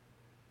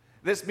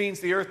 This means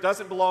the earth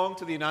doesn't belong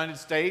to the United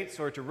States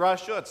or to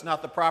Russia. It's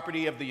not the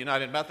property of the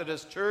United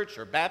Methodist Church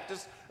or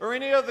Baptist or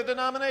any other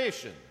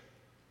denomination.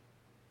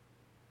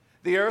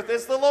 The earth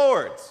is the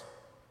Lord's.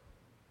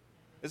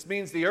 This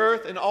means the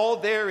earth and all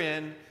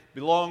therein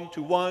belong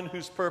to one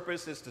whose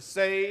purpose is to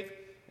save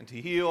and to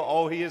heal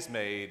all he has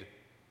made,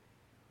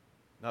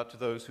 not to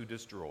those who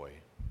destroy.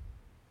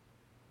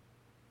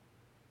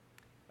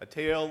 A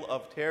tale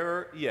of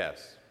terror,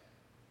 yes.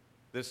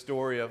 This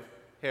story of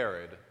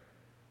Herod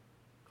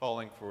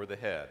calling for the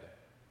head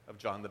of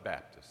John the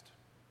Baptist.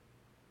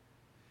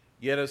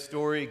 Yet a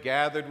story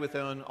gathered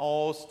within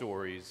all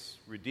stories,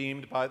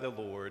 redeemed by the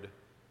Lord,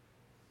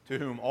 to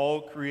whom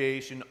all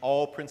creation,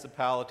 all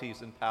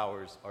principalities and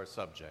powers are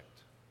subject.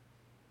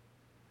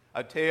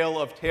 A tale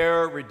of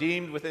terror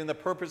redeemed within the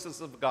purposes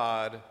of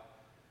God,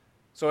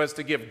 so as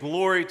to give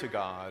glory to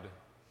God,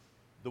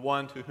 the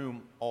one to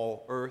whom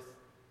all earth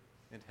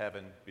and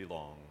heaven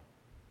belong.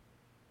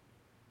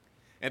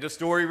 And a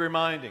story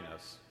reminding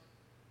us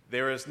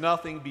there is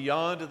nothing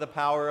beyond the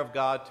power of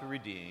God to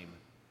redeem,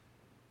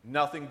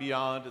 nothing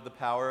beyond the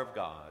power of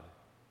God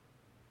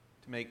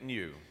to make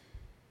new.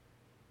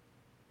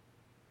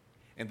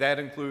 And that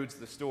includes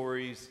the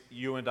stories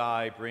you and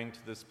I bring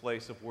to this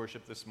place of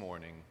worship this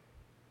morning.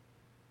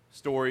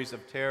 Stories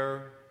of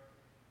terror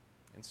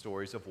and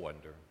stories of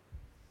wonder.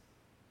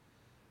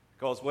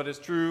 Because what is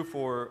true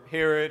for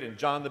Herod and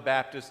John the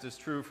Baptist is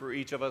true for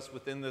each of us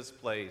within this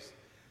place.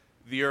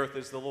 The earth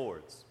is the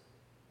Lord's,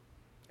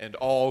 and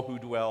all who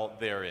dwell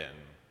therein.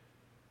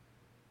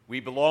 We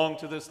belong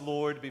to this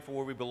Lord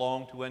before we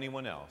belong to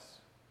anyone else.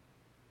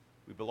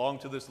 We belong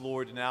to this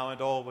Lord now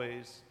and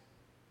always,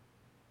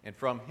 and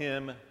from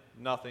him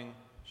nothing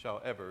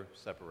shall ever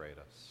separate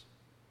us.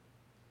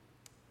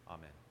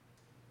 Amen.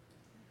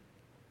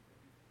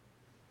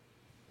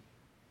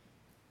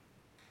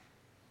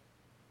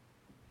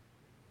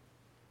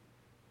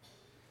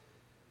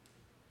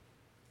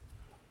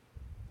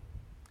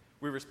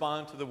 We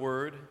respond to the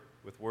word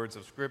with words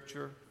of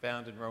Scripture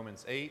found in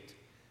Romans 8.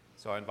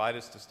 So I invite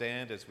us to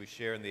stand as we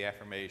share in the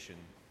affirmation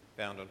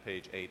found on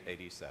page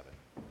 887.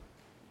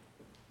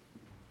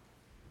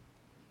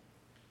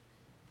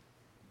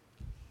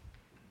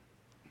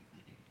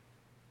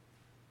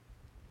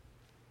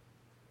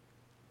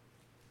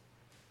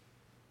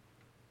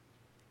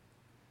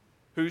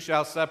 Who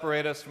shall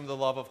separate us from the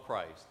love of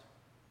Christ?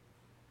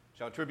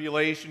 Shall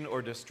tribulation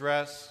or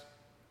distress,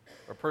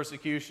 or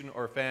persecution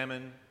or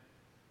famine,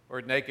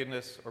 or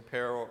nakedness or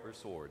peril or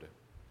sword?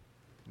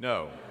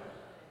 No.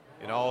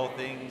 In all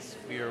things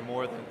we are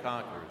more than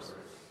conquerors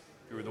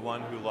through the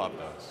one who loved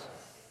us.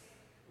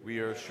 We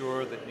are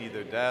sure that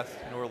neither death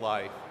nor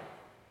life,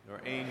 nor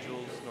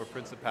angels nor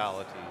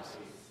principalities,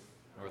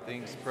 nor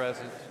things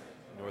present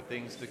nor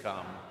things to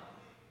come,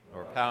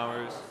 nor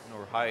powers,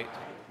 nor height,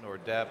 nor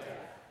depth,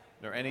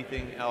 nor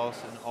anything else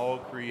in all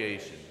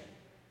creation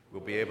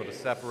will be able to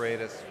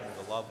separate us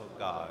from the love of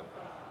God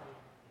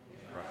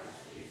in Christ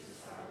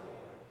Jesus our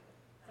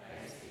Lord.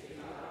 Thanks be to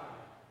God.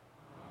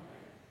 Amen.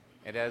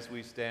 And as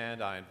we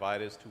stand, I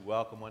invite us to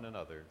welcome one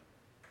another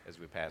as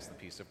we pass the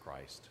peace of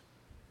Christ.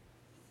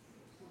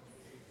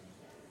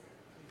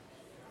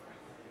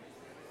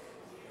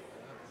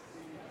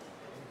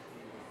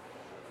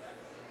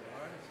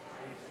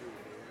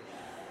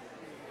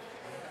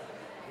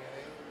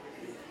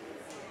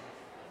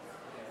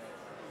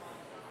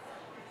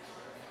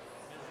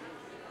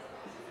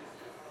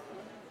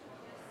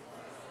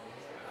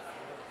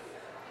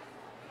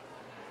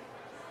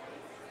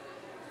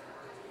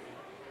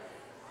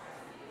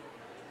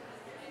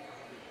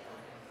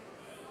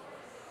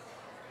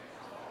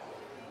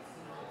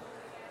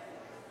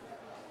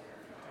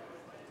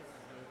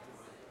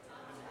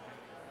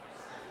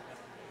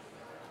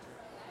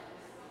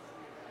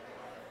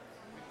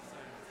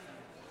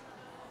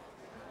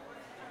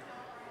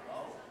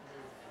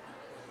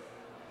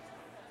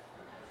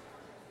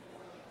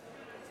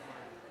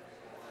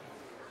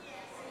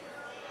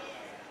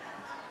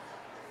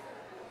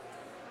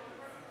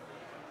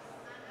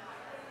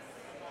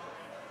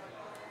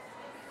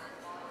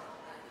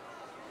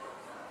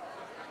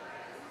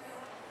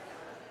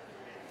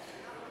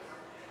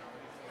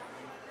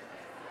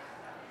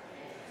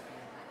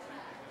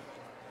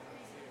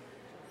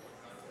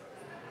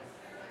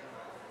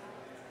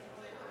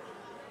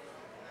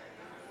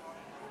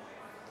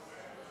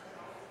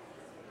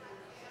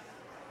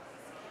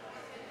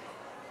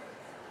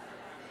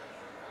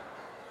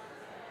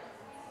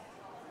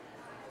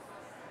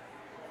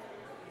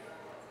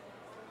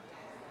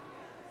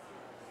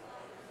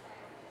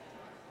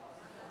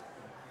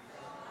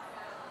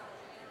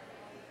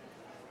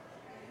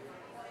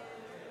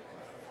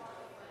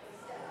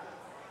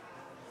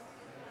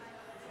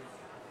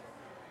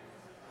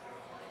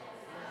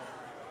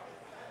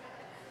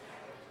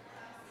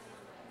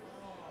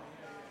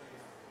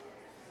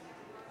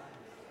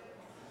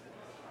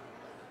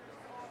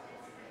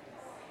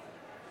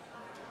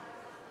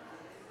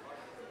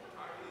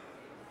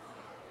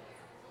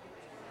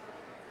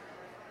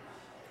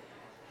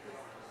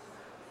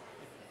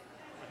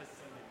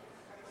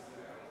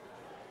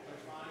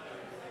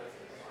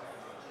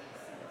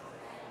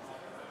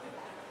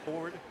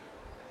 forward.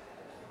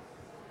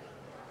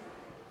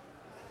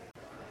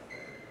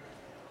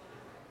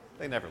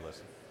 They never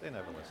listen. They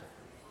never listen.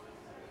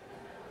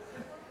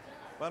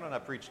 Why don't I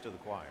preach to the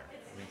choir?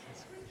 I mean,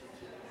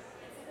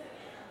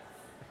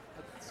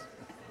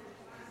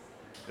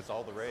 it's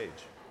all the rage.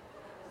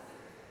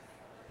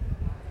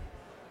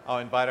 I'll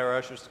invite our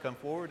ushers to come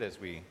forward as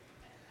we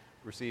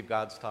receive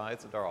God's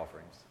tithes and our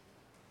offerings.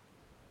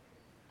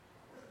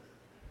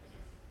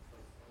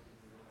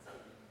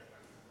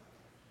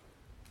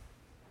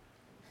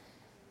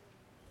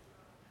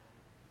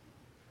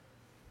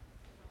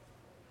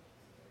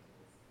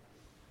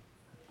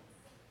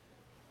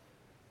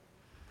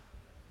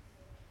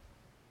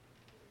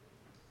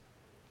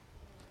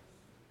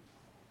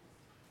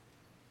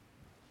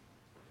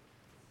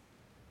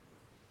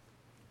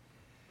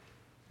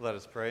 Let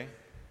us pray.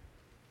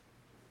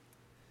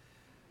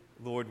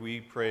 Lord, we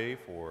pray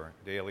for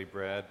daily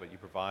bread, but you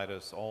provide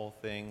us all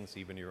things,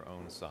 even your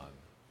own Son.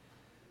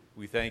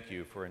 We thank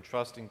you for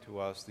entrusting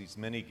to us these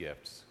many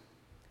gifts,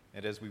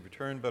 and as we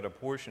return but a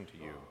portion to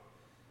you,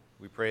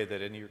 we pray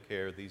that in your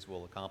care these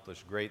will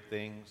accomplish great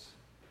things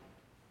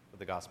for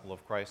the gospel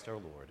of Christ our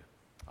Lord.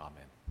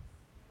 Amen.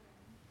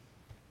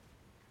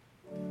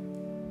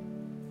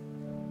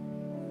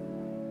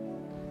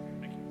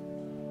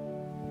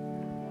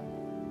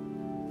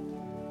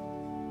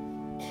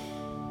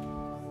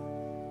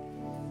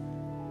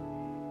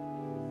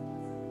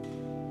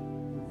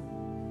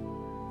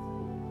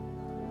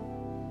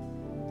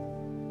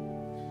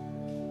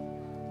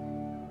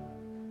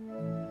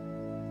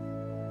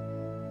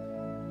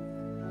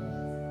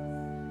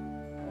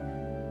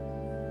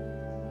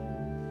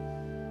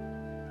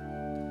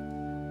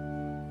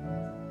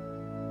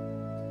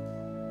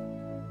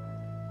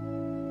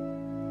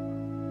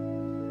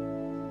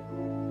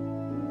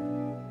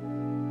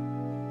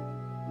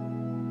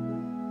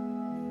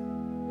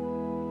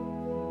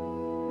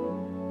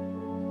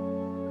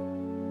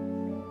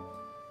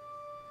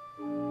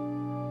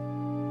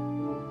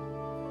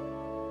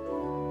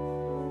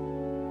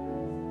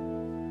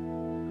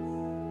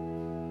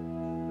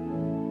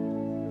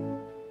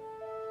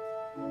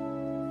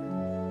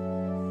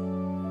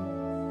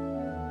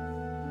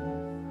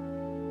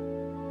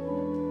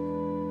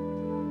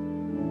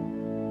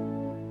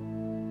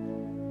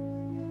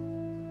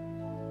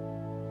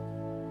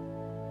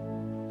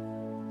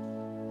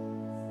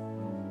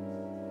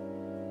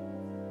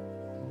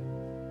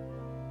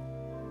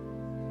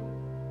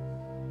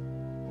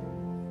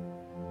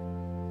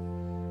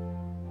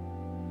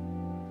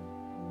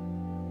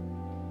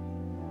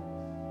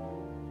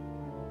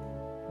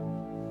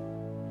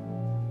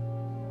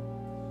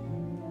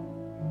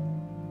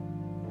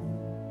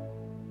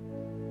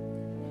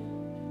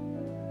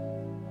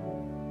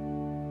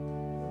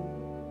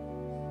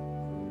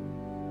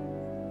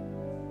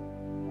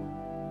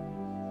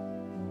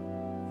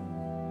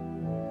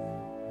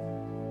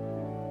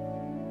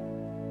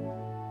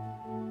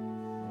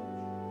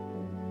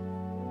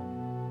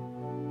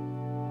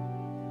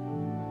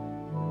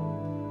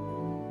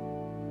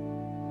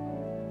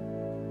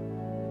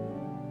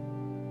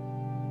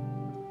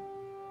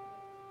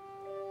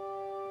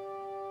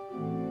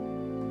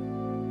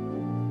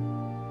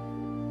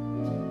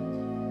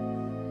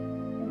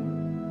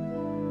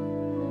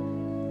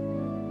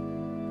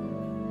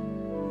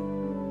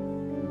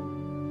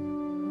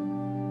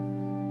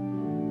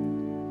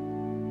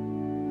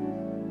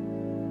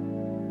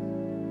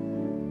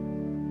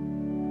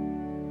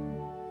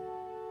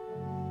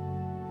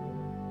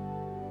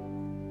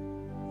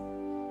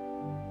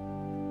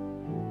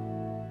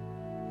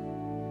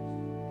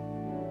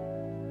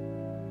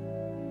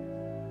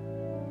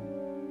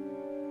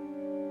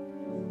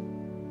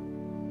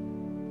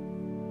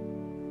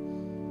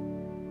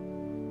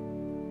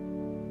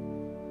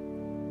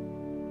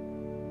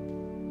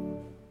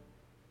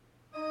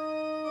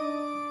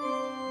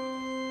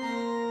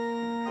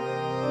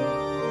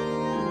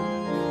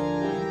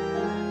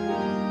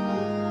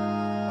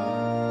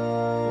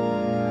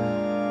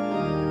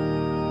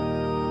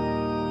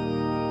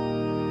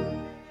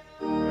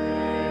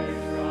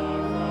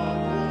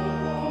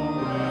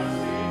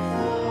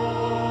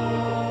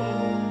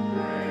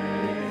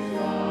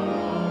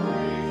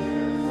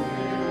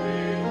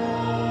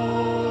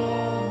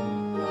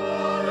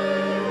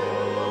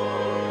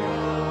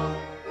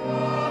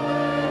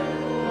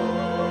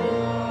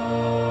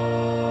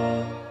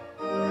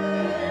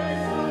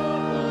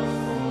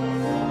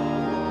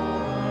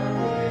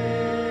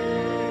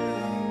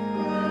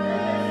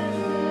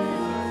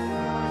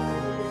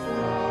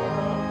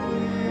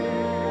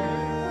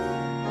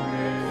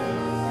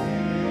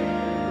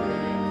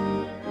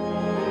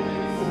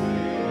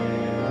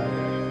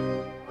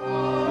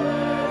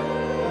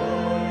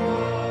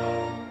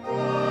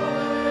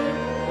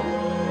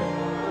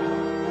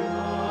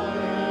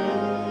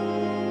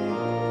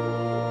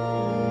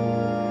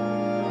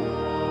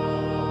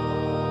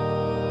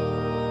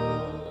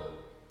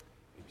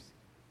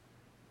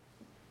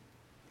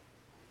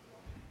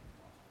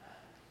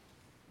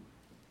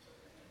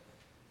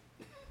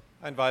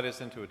 I invite us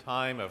into a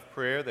time of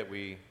prayer that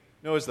we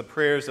know, as the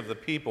prayers of the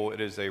people,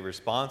 it is a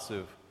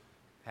responsive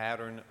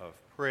pattern of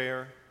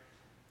prayer.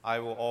 I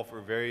will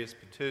offer various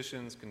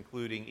petitions,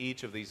 concluding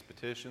each of these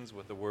petitions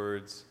with the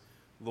words,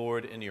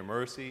 Lord, in your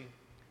mercy,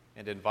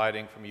 and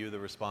inviting from you the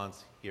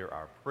response, hear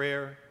our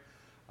prayer.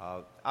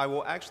 I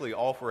will actually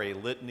offer a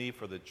litany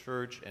for the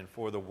church and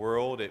for the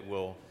world. It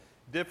will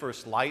differ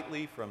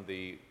slightly from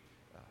the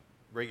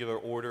regular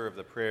order of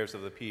the prayers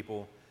of the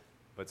people,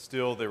 but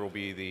still there will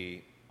be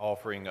the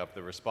offering of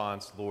the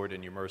response, Lord,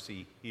 in your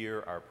mercy,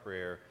 hear our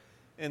prayer,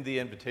 and the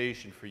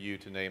invitation for you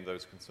to name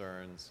those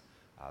concerns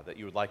that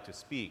you would like to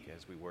speak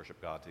as we worship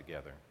God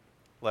together.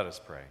 Let us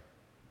pray.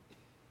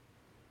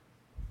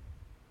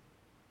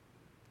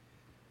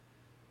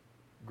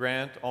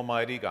 Grant,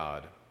 Almighty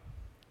God,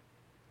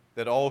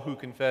 that all who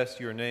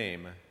confess your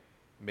name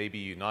may be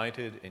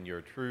united in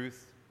your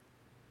truth,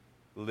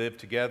 live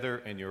together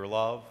in your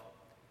love,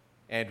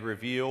 and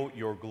reveal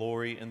your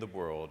glory in the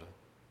world.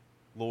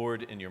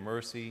 Lord, in your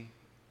mercy,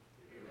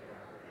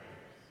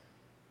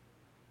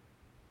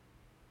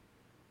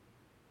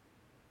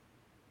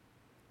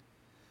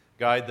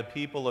 guide the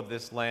people of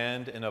this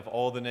land and of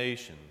all the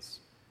nations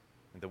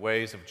in the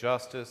ways of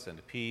justice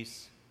and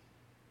peace,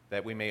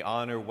 that we may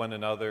honor one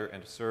another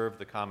and serve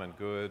the common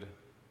good.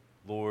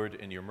 Lord,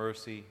 in your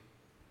mercy.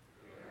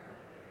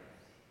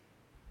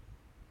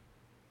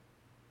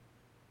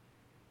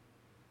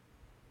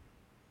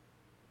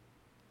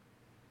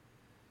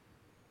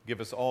 Give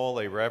us all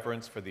a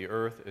reverence for the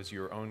earth as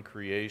your own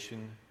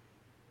creation,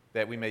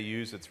 that we may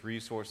use its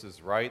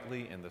resources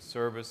rightly in the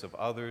service of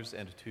others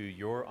and to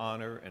your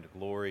honor and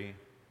glory.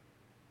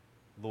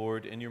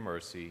 Lord, in your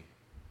mercy.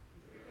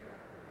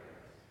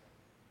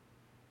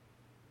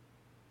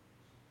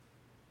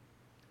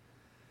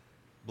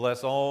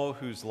 Bless all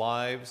whose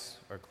lives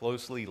are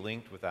closely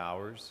linked with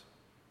ours,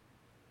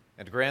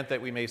 and grant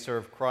that we may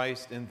serve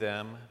Christ in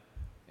them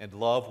and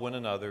love one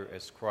another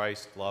as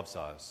Christ loves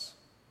us.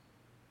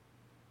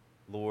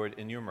 Lord,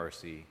 in your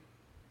mercy.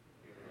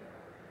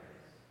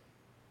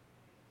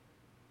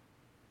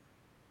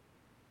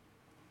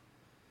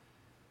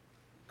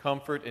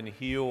 Comfort and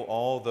heal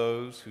all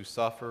those who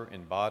suffer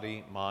in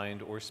body,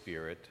 mind, or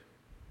spirit.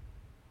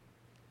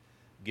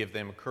 Give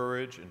them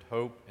courage and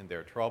hope in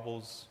their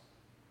troubles,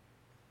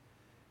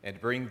 and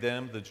bring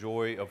them the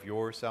joy of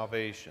your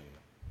salvation.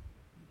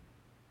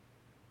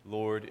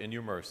 Lord, in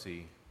your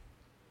mercy.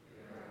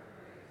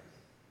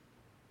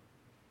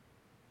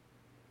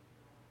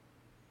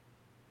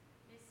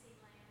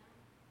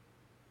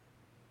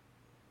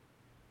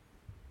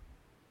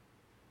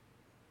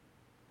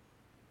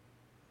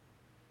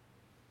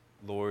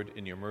 Lord,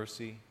 in your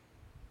mercy.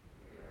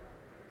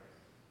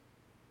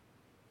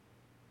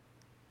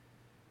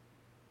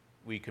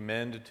 We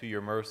commend to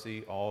your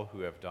mercy all who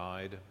have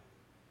died,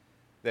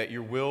 that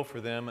your will for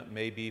them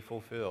may be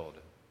fulfilled.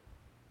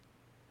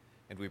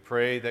 And we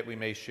pray that we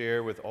may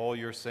share with all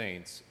your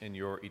saints in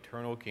your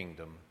eternal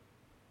kingdom.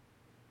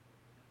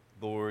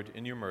 Lord,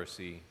 in your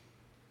mercy.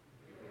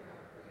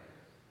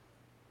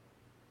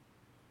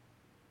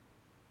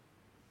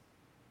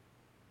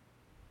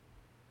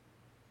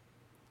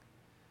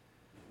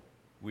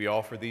 We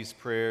offer these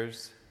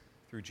prayers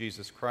through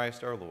Jesus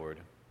Christ our Lord,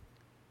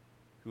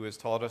 who has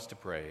taught us to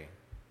pray,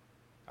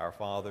 Our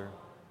Father,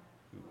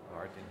 who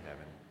art in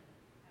heaven,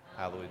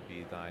 hallowed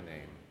be thy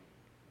name.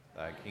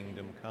 Thy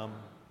kingdom come,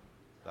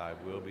 thy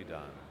will be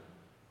done,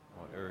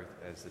 on earth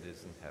as it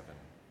is in heaven.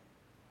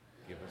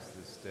 Give us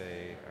this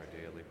day our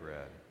daily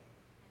bread,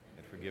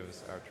 and forgive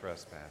us our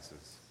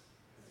trespasses,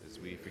 as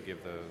we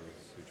forgive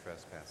those who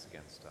trespass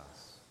against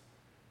us.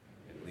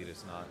 And lead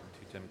us not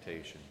into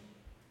temptation,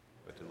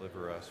 but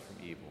deliver us from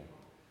evil.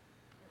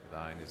 For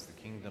thine is the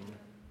kingdom,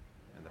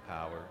 and the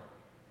power,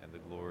 and the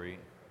glory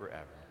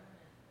forever.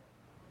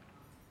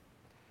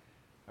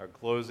 Our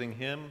closing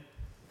hymn,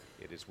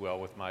 It Is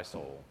Well With My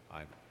Soul,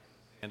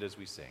 and as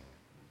we sing.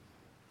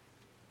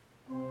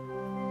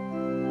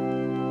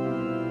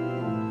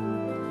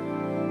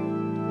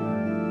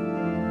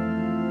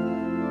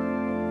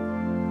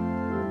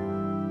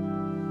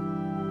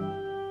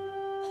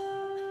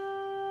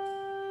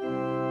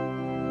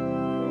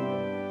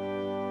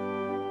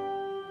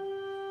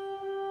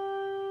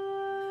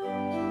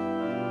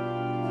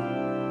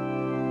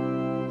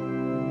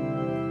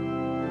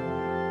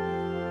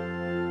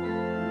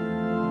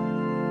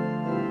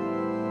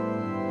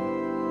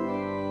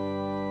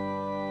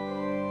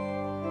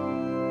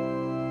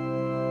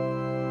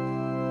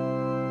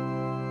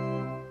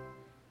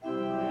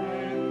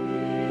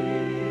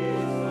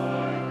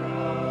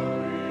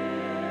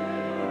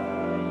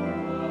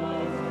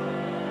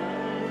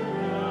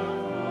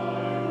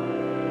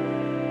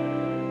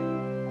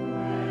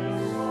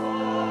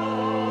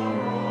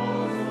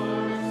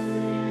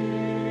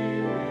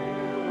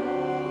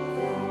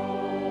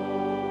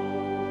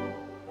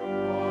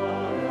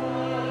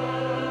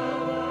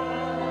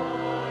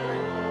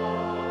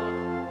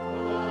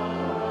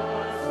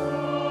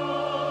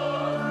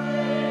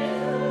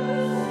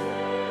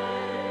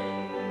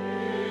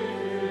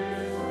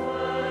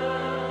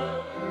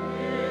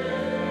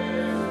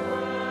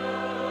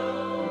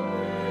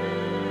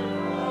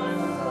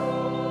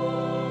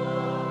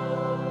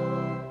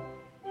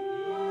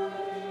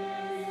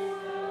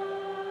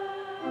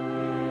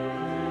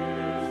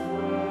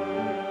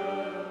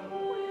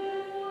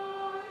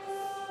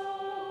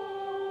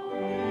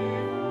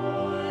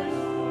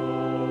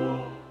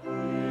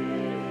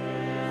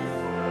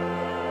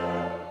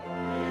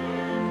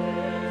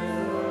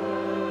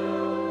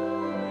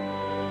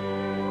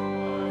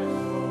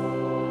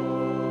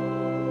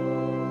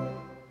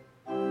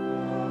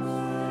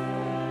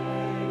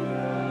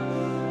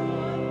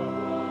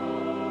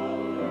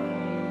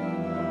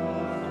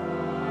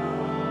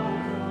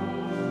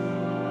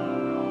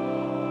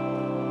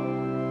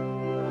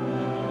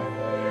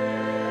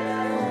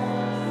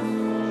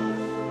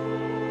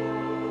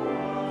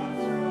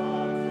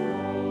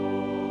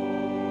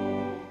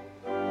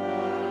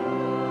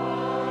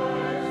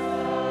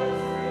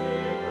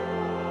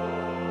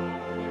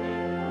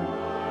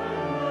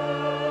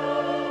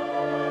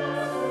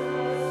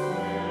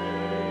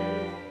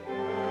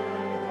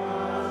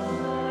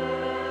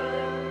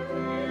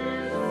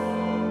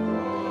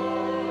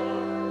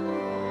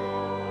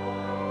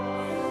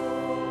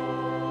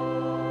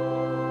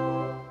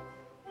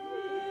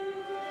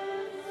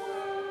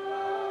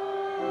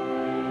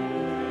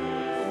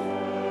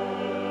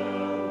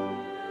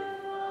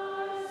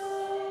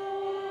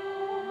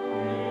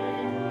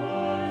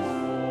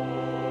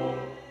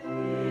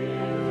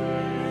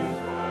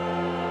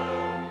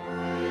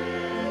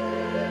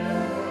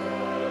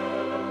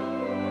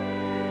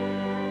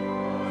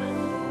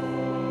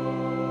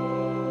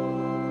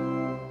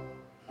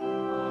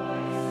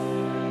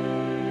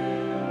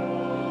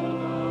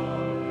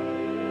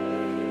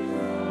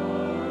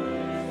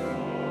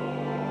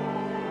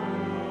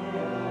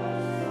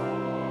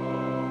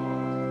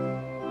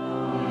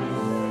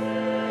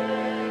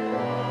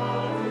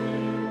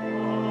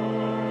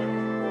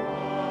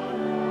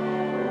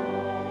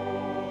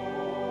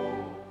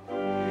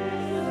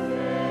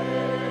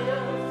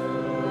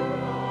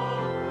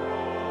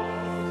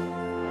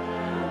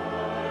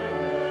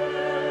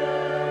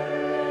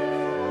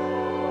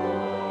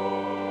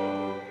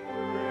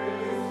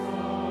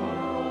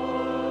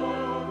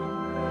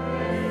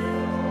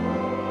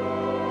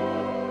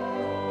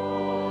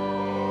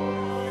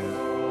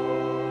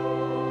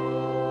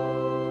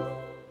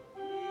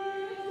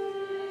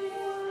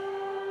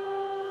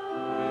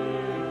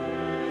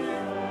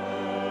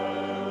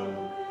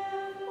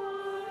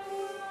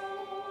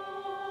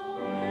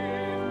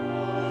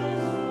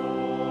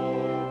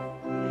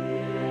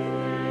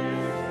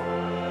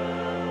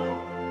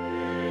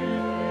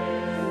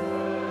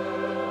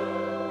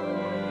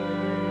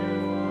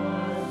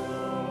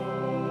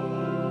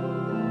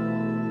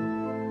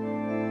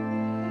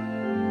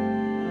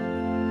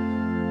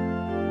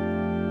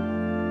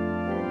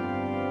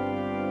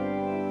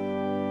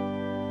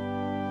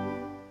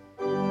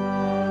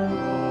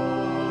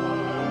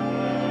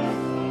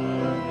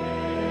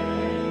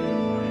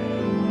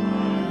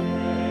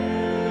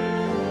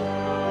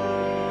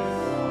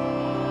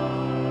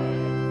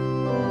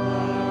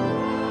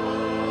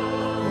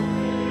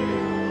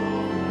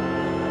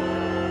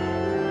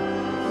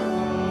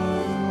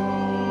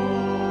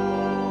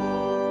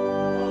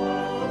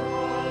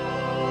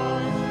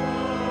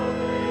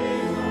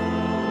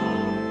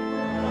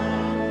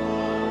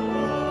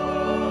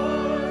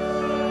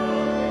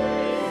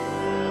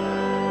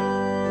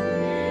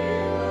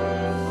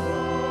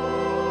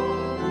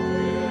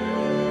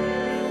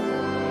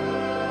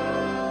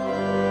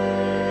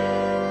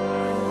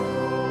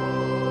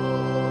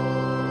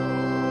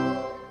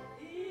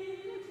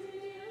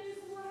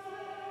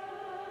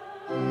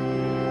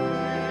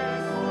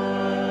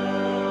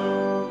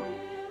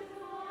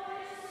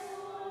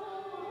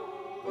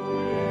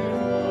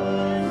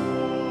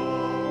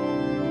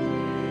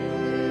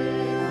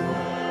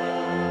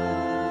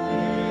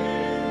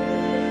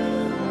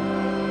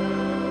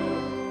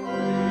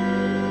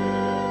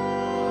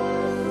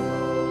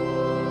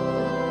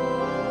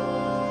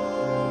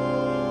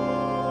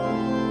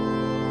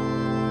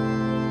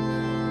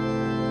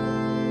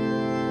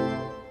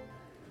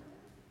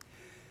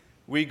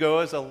 We go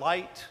as a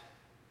light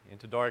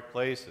into dark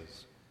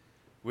places.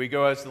 We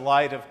go as the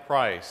light of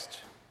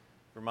Christ,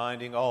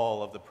 reminding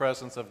all of the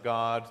presence of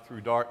God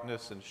through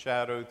darkness and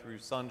shadow, through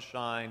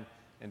sunshine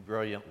and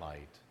brilliant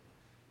light.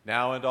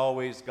 Now and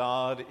always,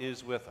 God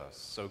is with us.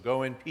 So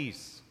go in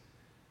peace.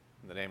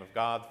 In the name of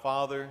God,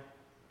 Father,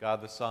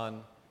 God the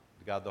Son,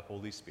 God the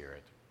Holy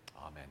Spirit.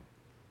 Amen.